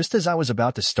 Just as I was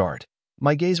about to start,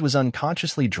 my gaze was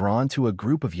unconsciously drawn to a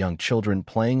group of young children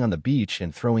playing on the beach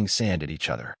and throwing sand at each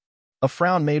other. A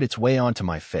frown made its way onto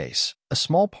my face. A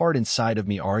small part inside of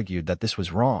me argued that this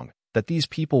was wrong, that these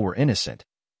people were innocent,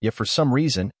 yet for some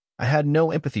reason, I had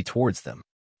no empathy towards them.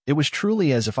 It was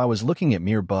truly as if I was looking at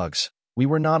mere bugs. We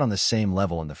were not on the same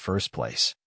level in the first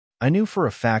place. I knew for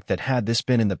a fact that had this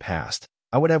been in the past,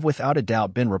 I would have without a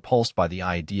doubt been repulsed by the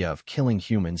idea of killing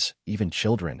humans, even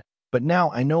children, but now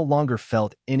I no longer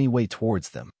felt any way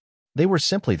towards them. They were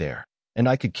simply there, and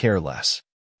I could care less.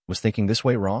 Was thinking this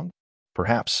way wrong?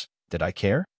 Perhaps. Did I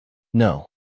care? No.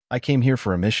 I came here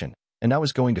for a mission, and I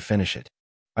was going to finish it.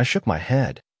 I shook my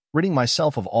head, ridding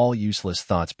myself of all useless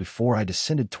thoughts before I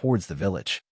descended towards the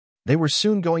village. They were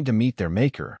soon going to meet their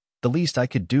maker. The least I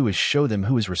could do is show them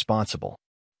who is responsible.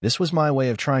 This was my way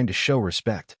of trying to show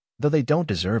respect. Though they don't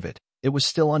deserve it, it was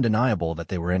still undeniable that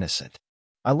they were innocent.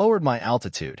 I lowered my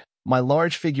altitude. My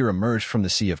large figure emerged from the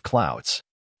sea of clouds.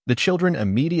 The children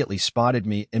immediately spotted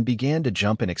me and began to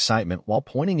jump in excitement while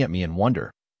pointing at me in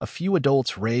wonder. A few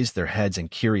adults raised their heads in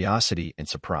curiosity and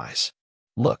surprise.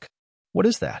 Look, what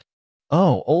is that?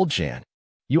 Oh, old Jan.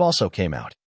 You also came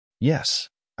out. Yes,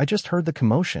 I just heard the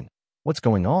commotion. What's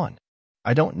going on?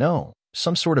 I don't know.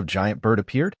 Some sort of giant bird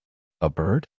appeared? A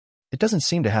bird? It doesn't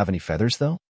seem to have any feathers,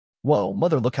 though. Whoa,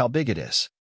 mother, look how big it is.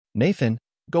 Nathan,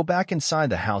 go back inside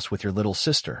the house with your little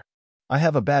sister. I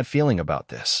have a bad feeling about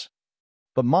this.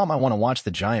 But Mom, I want to watch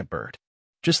the giant bird.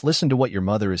 Just listen to what your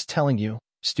mother is telling you,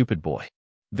 stupid boy.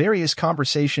 Various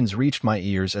conversations reached my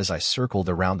ears as I circled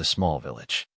around the small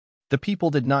village. The people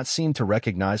did not seem to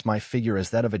recognize my figure as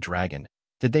that of a dragon.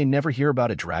 Did they never hear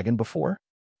about a dragon before?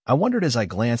 I wondered as I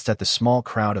glanced at the small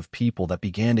crowd of people that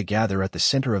began to gather at the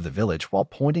center of the village while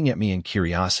pointing at me in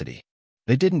curiosity.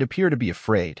 They didn't appear to be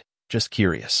afraid, just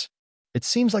curious. It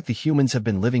seems like the humans have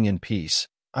been living in peace.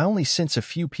 I only sense a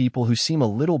few people who seem a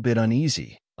little bit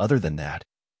uneasy. Other than that,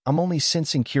 I'm only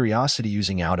sensing curiosity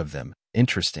oozing out of them.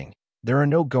 Interesting. There are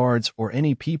no guards or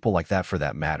any people like that for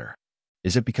that matter.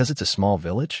 Is it because it's a small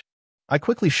village? I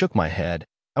quickly shook my head.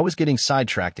 I was getting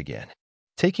sidetracked again.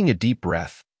 Taking a deep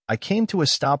breath, I came to a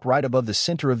stop right above the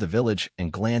center of the village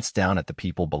and glanced down at the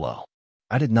people below.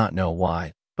 I did not know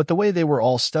why, but the way they were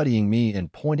all studying me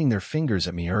and pointing their fingers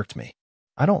at me irked me.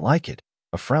 I don't like it.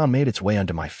 A frown made its way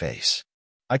onto my face.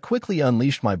 I quickly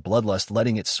unleashed my bloodlust,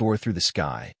 letting it soar through the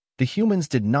sky. The humans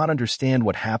did not understand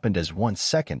what happened as 1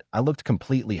 second I looked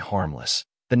completely harmless.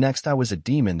 The next I was a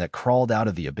demon that crawled out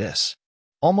of the abyss.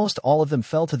 Almost all of them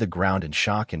fell to the ground in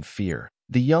shock and fear.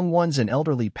 The young ones and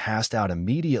elderly passed out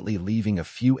immediately, leaving a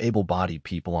few able-bodied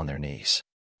people on their knees.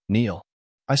 Kneel.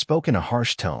 I spoke in a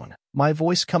harsh tone, my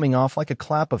voice coming off like a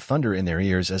clap of thunder in their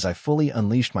ears as I fully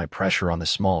unleashed my pressure on the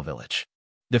small village.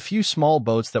 The few small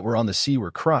boats that were on the sea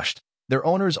were crushed. Their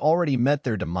owners already met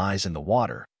their demise in the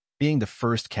water, being the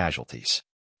first casualties.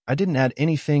 I didn't add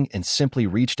anything and simply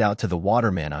reached out to the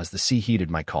waterman as the sea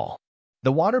heeded my call.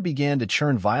 The water began to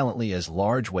churn violently as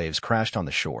large waves crashed on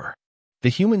the shore. The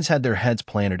humans had their heads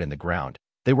planted in the ground.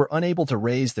 They were unable to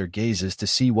raise their gazes to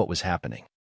see what was happening.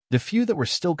 The few that were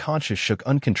still conscious shook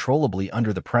uncontrollably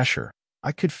under the pressure.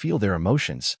 I could feel their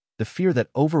emotions, the fear that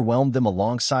overwhelmed them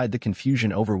alongside the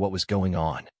confusion over what was going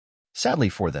on. Sadly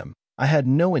for them, I had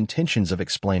no intentions of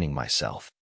explaining myself.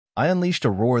 I unleashed a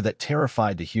roar that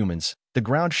terrified the humans. The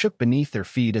ground shook beneath their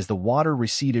feet as the water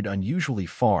receded unusually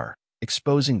far,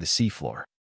 exposing the seafloor.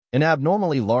 An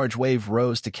abnormally large wave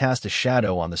rose to cast a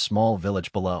shadow on the small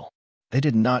village below. They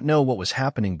did not know what was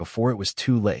happening before it was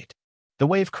too late. The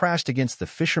wave crashed against the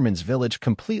fisherman's village,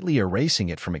 completely erasing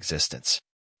it from existence.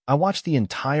 I watched the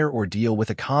entire ordeal with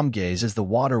a calm gaze as the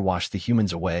water washed the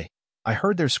humans away. I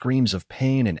heard their screams of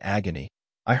pain and agony.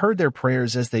 I heard their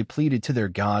prayers as they pleaded to their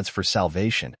gods for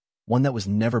salvation, one that was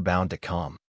never bound to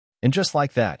come. And just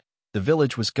like that, the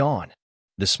village was gone.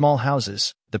 The small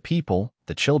houses, the people,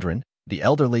 the children, the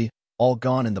elderly, all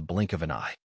gone in the blink of an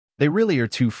eye. They really are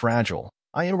too fragile,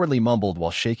 I inwardly mumbled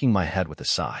while shaking my head with a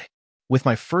sigh. With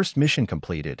my first mission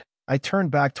completed, I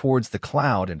turned back towards the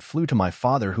cloud and flew to my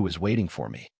father, who was waiting for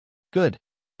me. Good,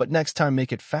 but next time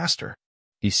make it faster,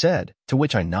 he said, to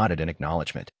which I nodded in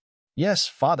acknowledgement. Yes,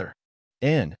 father.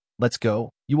 And, let's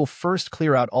go. You will first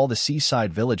clear out all the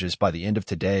seaside villages by the end of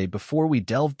today before we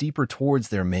delve deeper towards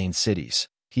their main cities,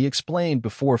 he explained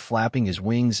before flapping his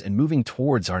wings and moving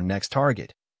towards our next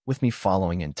target, with me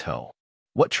following in tow.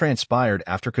 What transpired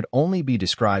after could only be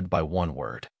described by one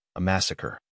word: a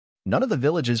massacre. None of the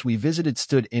villages we visited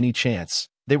stood any chance.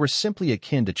 They were simply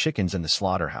akin to chickens in the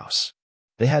slaughterhouse.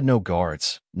 They had no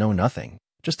guards, no nothing,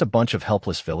 just a bunch of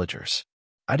helpless villagers.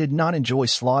 I did not enjoy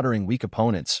slaughtering weak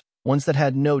opponents, ones that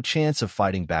had no chance of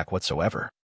fighting back whatsoever.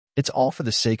 It's all for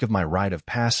the sake of my rite of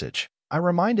passage, I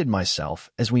reminded myself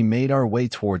as we made our way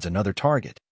towards another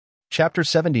target. Chapter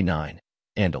 79,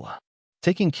 Andala.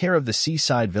 Taking care of the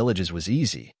seaside villages was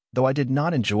easy, though I did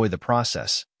not enjoy the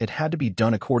process. It had to be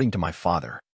done according to my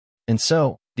father. And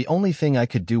so, the only thing I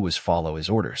could do was follow his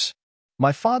orders.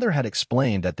 My father had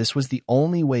explained that this was the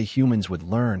only way humans would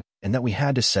learn and that we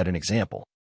had to set an example.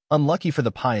 Unlucky for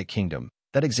the Paya Kingdom,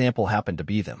 that example happened to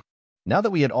be them. Now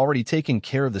that we had already taken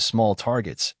care of the small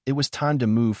targets, it was time to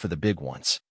move for the big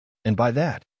ones. And by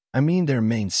that, I mean their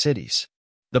main cities.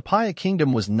 The Paya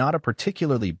Kingdom was not a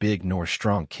particularly big nor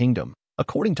strong kingdom.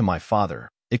 According to my father,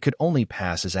 it could only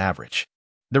pass as average.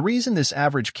 The reason this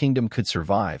average kingdom could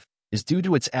survive is due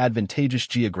to its advantageous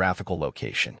geographical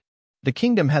location. The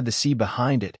kingdom had the sea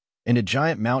behind it and a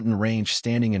giant mountain range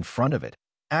standing in front of it,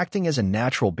 acting as a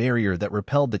natural barrier that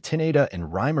repelled the Tineda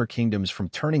and Reimer kingdoms from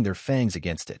turning their fangs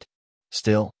against it.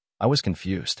 Still, I was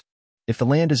confused. If the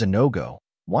land is a no-go,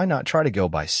 why not try to go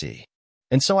by sea?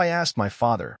 And so I asked my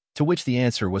father, to which the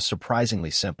answer was surprisingly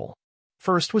simple.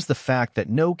 First was the fact that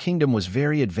no kingdom was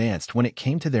very advanced when it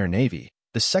came to their navy.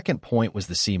 The second point was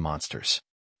the sea monsters.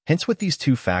 Hence, with these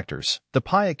two factors, the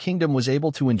Paya kingdom was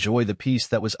able to enjoy the peace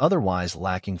that was otherwise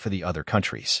lacking for the other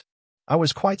countries. I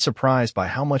was quite surprised by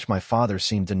how much my father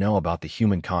seemed to know about the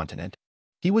human continent.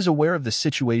 He was aware of the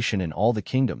situation in all the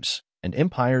kingdoms and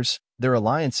empires, their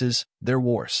alliances, their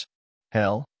wars.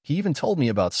 Hell, he even told me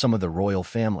about some of the royal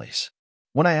families.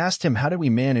 When I asked him how did we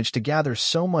manage to gather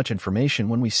so much information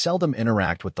when we seldom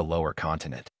interact with the lower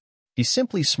continent, he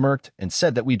simply smirked and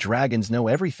said that we dragons know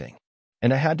everything.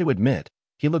 And I had to admit,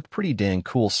 he looked pretty dang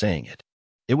cool saying it.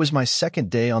 It was my second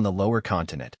day on the lower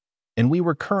continent, and we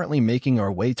were currently making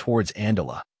our way towards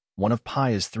Andala, one of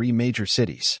Paya's 3 major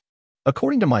cities.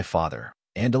 According to my father,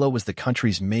 Andala was the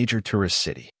country's major tourist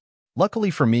city.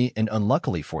 Luckily for me and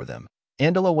unluckily for them,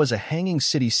 Andala was a hanging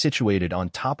city situated on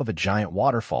top of a giant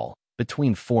waterfall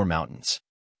between 4 mountains.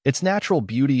 Its natural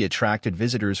beauty attracted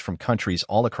visitors from countries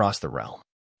all across the realm.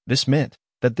 This meant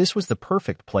that this was the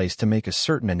perfect place to make a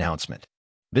certain announcement.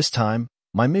 This time,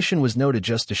 my mission was no to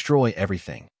just destroy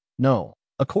everything. No,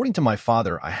 according to my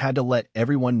father, I had to let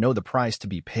everyone know the price to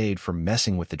be paid for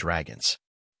messing with the dragons.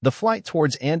 The flight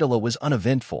towards Andala was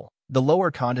uneventful. The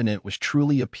lower continent was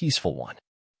truly a peaceful one.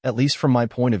 At least from my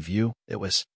point of view, it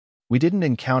was. We didn't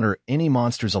encounter any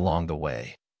monsters along the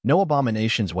way, no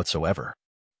abominations whatsoever.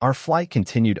 Our flight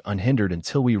continued unhindered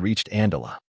until we reached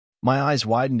Andala. My eyes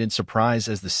widened in surprise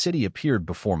as the city appeared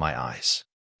before my eyes.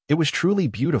 It was truly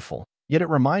beautiful, yet it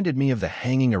reminded me of the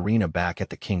hanging arena back at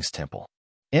the King's Temple.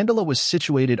 Andala was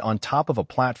situated on top of a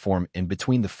platform in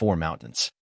between the 4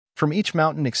 mountains. From each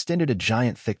mountain extended a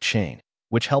giant thick chain,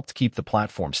 which helped keep the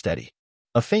platform steady.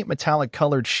 A faint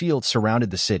metallic-colored shield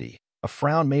surrounded the city. A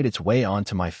frown made its way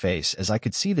onto my face as I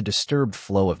could see the disturbed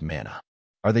flow of mana.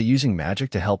 Are they using magic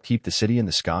to help keep the city in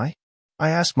the sky? I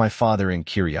asked my father in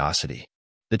curiosity.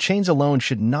 The chains alone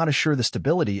should not assure the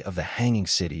stability of the hanging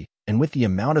city, and with the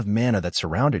amount of mana that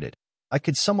surrounded it, I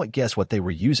could somewhat guess what they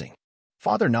were using.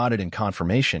 Father nodded in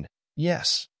confirmation.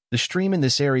 Yes, the stream in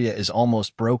this area is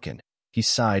almost broken. He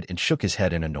sighed and shook his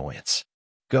head in annoyance.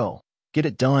 Go, get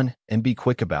it done, and be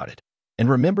quick about it. And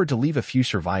remember to leave a few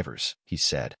survivors, he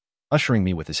said, ushering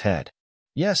me with his head.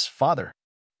 Yes, father.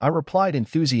 I replied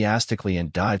enthusiastically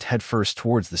and dived headfirst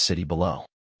towards the city below.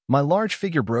 My large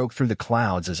figure broke through the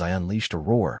clouds as I unleashed a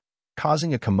roar,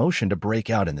 causing a commotion to break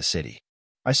out in the city.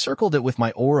 I circled it with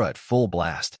my aura at full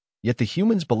blast, yet the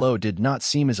humans below did not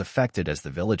seem as affected as the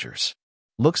villagers.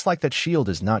 Looks like that shield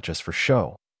is not just for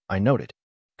show, I noted.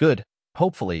 Good,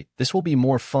 hopefully, this will be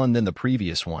more fun than the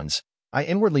previous ones, I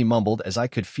inwardly mumbled as I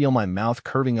could feel my mouth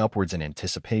curving upwards in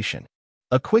anticipation.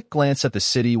 A quick glance at the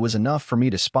city was enough for me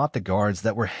to spot the guards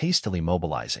that were hastily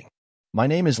mobilizing. My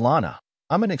name is Lana.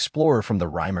 I'm an explorer from the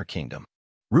Rhymer Kingdom.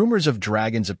 Rumors of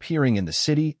dragons appearing in the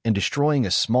city and destroying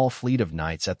a small fleet of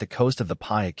knights at the coast of the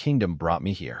Paya Kingdom brought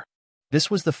me here. This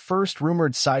was the first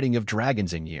rumored sighting of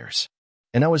dragons in years,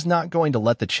 and I was not going to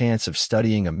let the chance of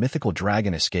studying a mythical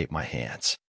dragon escape my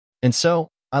hands. And so,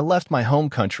 I left my home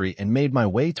country and made my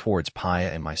way towards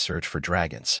Paya in my search for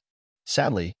dragons.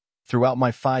 Sadly, throughout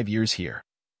my 5 years here,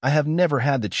 I have never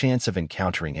had the chance of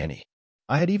encountering any.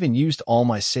 I had even used all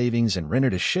my savings and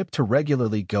rented a ship to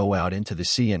regularly go out into the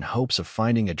sea in hopes of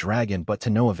finding a dragon, but to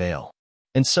no avail.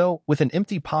 And so, with an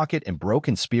empty pocket and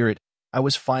broken spirit, I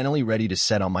was finally ready to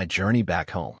set on my journey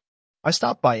back home. I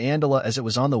stopped by Andala as it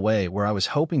was on the way, where I was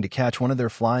hoping to catch one of their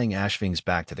flying ashwings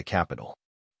back to the capital.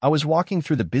 I was walking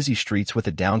through the busy streets with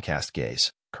a downcast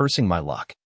gaze, cursing my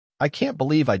luck. I can't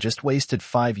believe I just wasted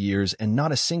 5 years and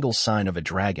not a single sign of a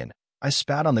dragon. I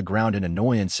spat on the ground in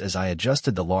annoyance as I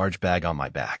adjusted the large bag on my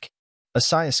back. A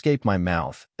sigh escaped my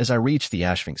mouth as I reached the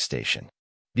ashwing station.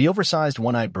 The oversized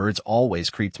one-eyed birds always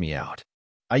creeped me out.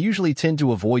 I usually tend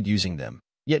to avoid using them,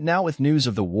 yet now with news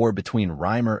of the war between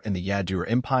Rhymer and the Yadur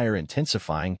Empire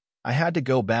intensifying, I had to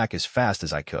go back as fast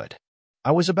as I could.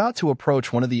 I was about to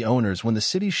approach one of the owners when the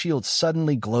city's shield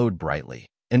suddenly glowed brightly.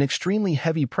 An extremely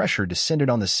heavy pressure descended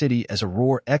on the city as a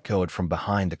roar echoed from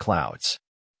behind the clouds.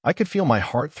 I could feel my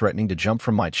heart threatening to jump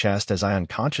from my chest as I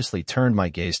unconsciously turned my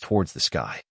gaze towards the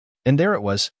sky. And there it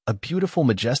was, a beautiful,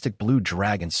 majestic blue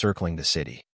dragon circling the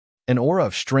city. An aura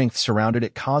of strength surrounded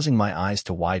it, causing my eyes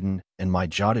to widen and my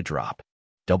jaw to drop.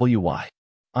 "Why?"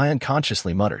 I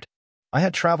unconsciously muttered. I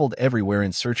had traveled everywhere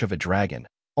in search of a dragon,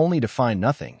 only to find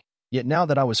nothing. Yet now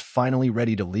that I was finally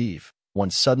ready to leave,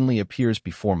 one suddenly appears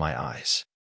before my eyes.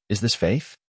 Is this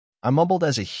faith? I mumbled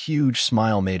as a huge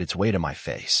smile made its way to my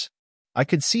face. I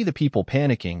could see the people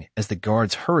panicking as the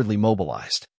guards hurriedly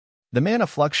mobilized. The mana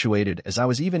fluctuated as I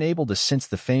was even able to sense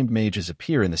the famed mages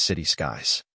appear in the city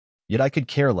skies. Yet I could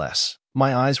care less.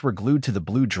 My eyes were glued to the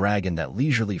blue dragon that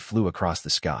leisurely flew across the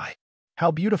sky.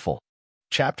 How beautiful!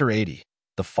 Chapter 80.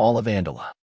 The Fall of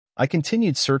Andala. I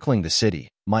continued circling the city,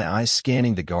 my eyes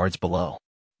scanning the guards below.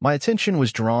 My attention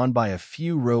was drawn by a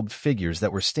few robed figures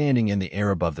that were standing in the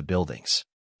air above the buildings.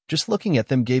 Just looking at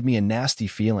them gave me a nasty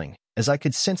feeling, as I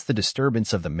could sense the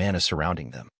disturbance of the mana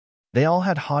surrounding them. They all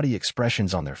had haughty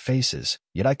expressions on their faces,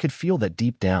 yet I could feel that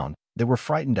deep down, they were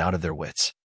frightened out of their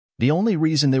wits. The only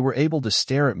reason they were able to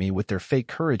stare at me with their fake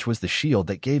courage was the shield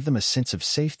that gave them a sense of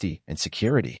safety and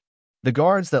security. The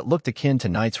guards that looked akin to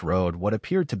knights rode what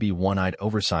appeared to be one-eyed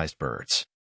oversized birds.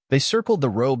 They circled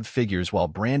the robed figures while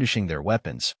brandishing their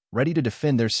weapons, ready to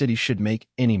defend their city should make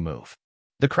any move.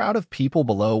 The crowd of people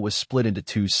below was split into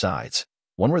two sides.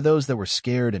 One were those that were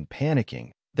scared and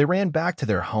panicking. They ran back to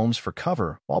their homes for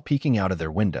cover while peeking out of their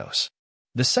windows.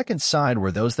 The second side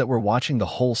were those that were watching the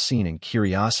whole scene in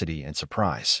curiosity and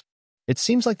surprise. It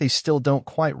seems like they still don't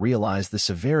quite realize the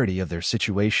severity of their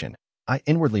situation, I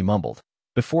inwardly mumbled,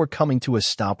 before coming to a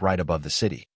stop right above the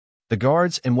city. The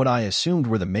guards and what I assumed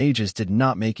were the mages did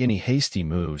not make any hasty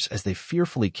moves as they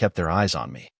fearfully kept their eyes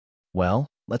on me. Well,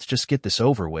 let's just get this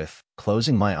over with.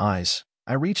 Closing my eyes,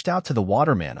 I reached out to the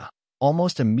water mana.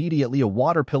 Almost immediately a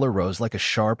water pillar rose like a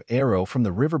sharp arrow from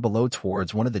the river below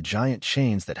towards one of the giant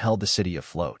chains that held the city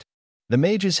afloat. The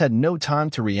mages had no time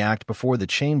to react before the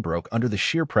chain broke under the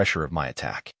sheer pressure of my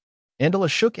attack. Andala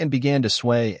shook and began to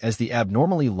sway as the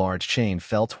abnormally large chain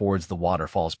fell towards the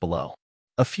waterfalls below.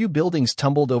 A few buildings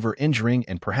tumbled over, injuring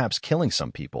and perhaps killing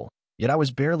some people, yet I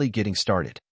was barely getting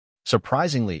started.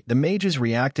 Surprisingly, the mages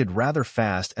reacted rather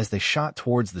fast as they shot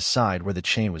towards the side where the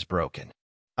chain was broken.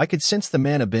 I could sense the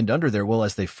mana bend under their will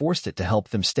as they forced it to help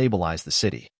them stabilize the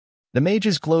city. The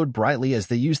mages glowed brightly as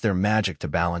they used their magic to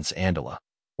balance Andala,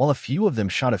 while a few of them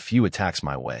shot a few attacks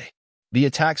my way. The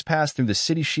attacks passed through the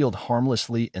city shield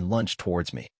harmlessly and lunged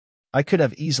towards me. I could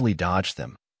have easily dodged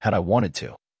them, had I wanted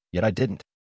to, yet I didn't.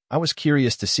 I was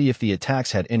curious to see if the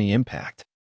attacks had any impact,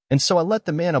 and so I let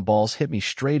the mana balls hit me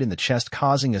straight in the chest,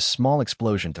 causing a small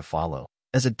explosion to follow,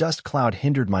 as a dust cloud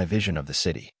hindered my vision of the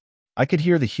city. I could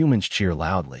hear the humans cheer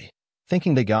loudly,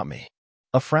 thinking they got me.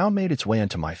 A frown made its way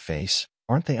into my face.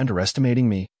 Aren't they underestimating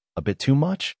me a bit too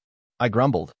much? I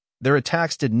grumbled. Their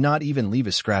attacks did not even leave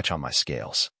a scratch on my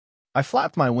scales. I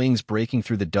flapped my wings, breaking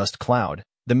through the dust cloud.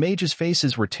 The mages'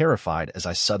 faces were terrified as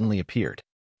I suddenly appeared.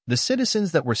 The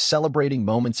citizens that were celebrating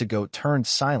moments ago turned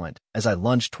silent as I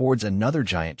lunged towards another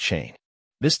giant chain.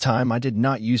 This time I did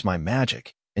not use my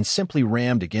magic and simply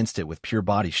rammed against it with pure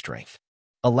body strength.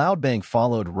 A loud bang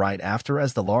followed right after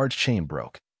as the large chain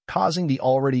broke, causing the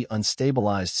already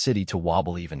unstabilized city to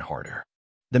wobble even harder.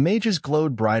 The mages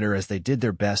glowed brighter as they did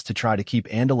their best to try to keep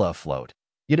Andala afloat,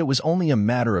 yet it was only a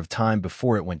matter of time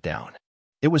before it went down.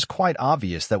 It was quite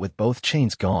obvious that with both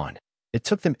chains gone, it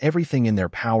took them everything in their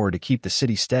power to keep the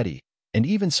city steady, and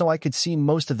even so I could see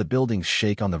most of the buildings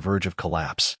shake on the verge of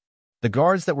collapse. The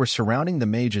guards that were surrounding the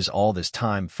mages all this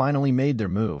time finally made their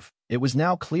move. It was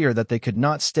now clear that they could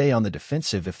not stay on the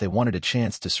defensive if they wanted a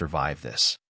chance to survive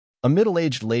this. A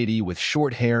middle-aged lady with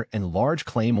short hair and large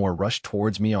claymore rushed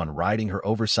towards me on riding her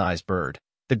oversized bird,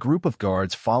 the group of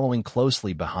guards following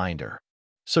closely behind her.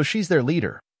 So she's their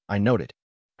leader, I noted.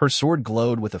 Her sword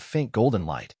glowed with a faint golden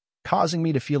light, causing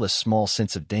me to feel a small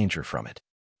sense of danger from it.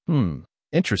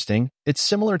 Interesting. It's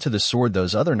similar to the sword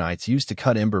those other knights used to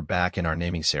cut Ember back in our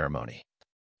naming ceremony.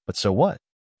 But so what?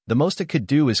 The most it could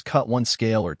do is cut one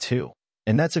scale or two,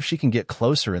 and that's if she can get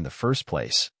closer in the first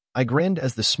place. I grinned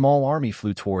as the small army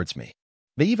flew towards me.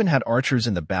 They even had archers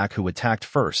in the back who attacked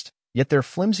first, yet their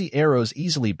flimsy arrows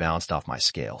easily bounced off my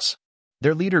scales.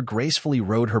 Their leader gracefully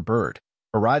rode her bird,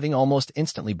 arriving almost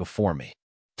instantly before me.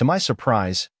 To my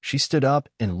surprise, she stood up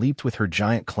and leaped with her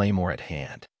giant claymore at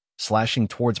hand, slashing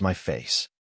towards my face.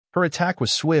 Her attack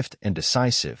was swift and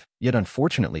decisive, yet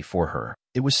unfortunately for her,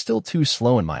 it was still too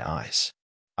slow in my eyes.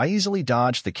 I easily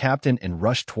dodged the captain and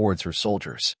rushed towards her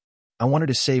soldiers. I wanted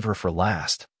to save her for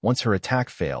last. Once her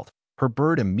attack failed, her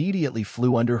bird immediately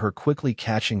flew under her, quickly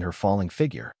catching her falling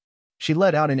figure. She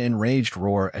let out an enraged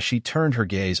roar as she turned her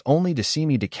gaze only to see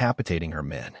me decapitating her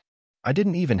men. I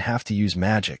didn't even have to use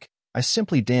magic. I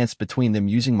simply danced between them,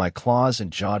 using my claws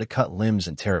and jaw to cut limbs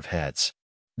and tear off heads.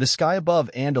 The sky above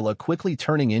Andala quickly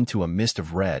turning into a mist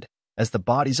of red, as the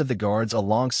bodies of the guards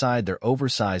alongside their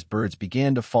oversized birds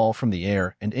began to fall from the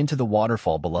air and into the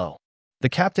waterfall below. The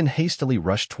captain hastily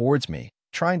rushed towards me,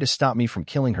 trying to stop me from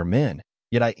killing her men,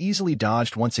 yet I easily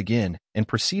dodged once again and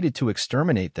proceeded to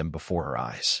exterminate them before her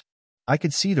eyes. I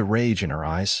could see the rage in her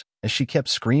eyes as she kept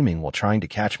screaming while trying to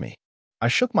catch me. I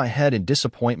shook my head in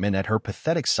disappointment at her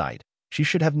pathetic sight. She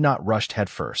should have not rushed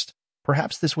headfirst.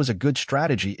 Perhaps this was a good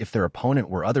strategy if their opponent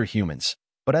were other humans,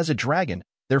 but as a dragon,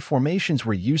 their formations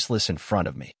were useless in front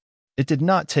of me. It did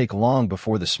not take long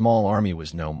before the small army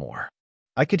was no more.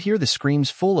 I could hear the screams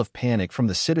full of panic from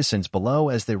the citizens below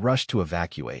as they rushed to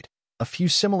evacuate. A few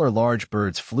similar large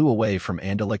birds flew away from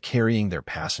Andala carrying their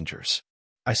passengers.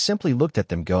 I simply looked at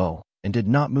them go and did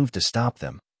not move to stop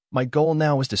them. My goal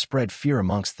now was to spread fear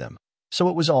amongst them, so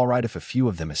it was all right if a few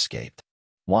of them escaped.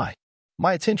 Why?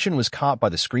 My attention was caught by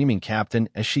the screaming captain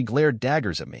as she glared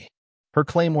daggers at me, her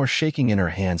claymore shaking in her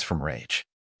hands from rage.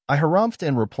 I harumphed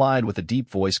and replied with a deep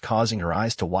voice causing her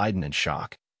eyes to widen in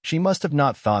shock. She must have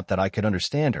not thought that I could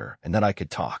understand her and that I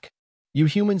could talk. You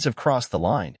humans have crossed the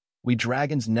line. We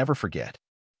dragons never forget,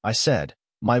 I said,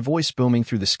 my voice booming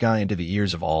through the sky into the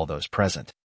ears of all those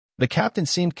present. The captain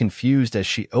seemed confused as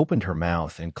she opened her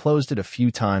mouth and closed it a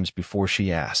few times before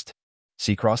she asked,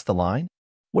 "See crossed the line?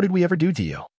 What did we ever do to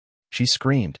you?" She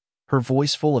screamed, her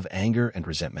voice full of anger and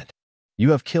resentment.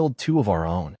 "You have killed 2 of our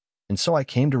own, and so I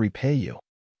came to repay you.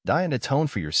 Die and atone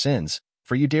for your sins,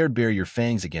 for you dared bare your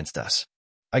fangs against us."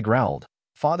 I growled.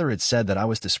 Father had said that I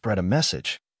was to spread a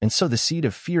message, and sow the seed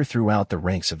of fear throughout the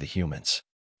ranks of the humans.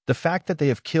 The fact that they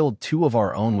have killed 2 of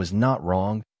our own was not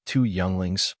wrong. 2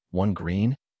 younglings, 1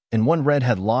 green, and 1 red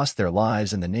had lost their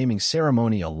lives in the naming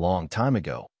ceremony a long time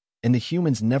ago, and the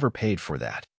humans never paid for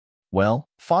that. Well,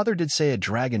 Father did say a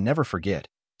dragon never forget,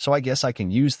 so I guess I can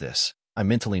use this, I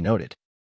mentally noted.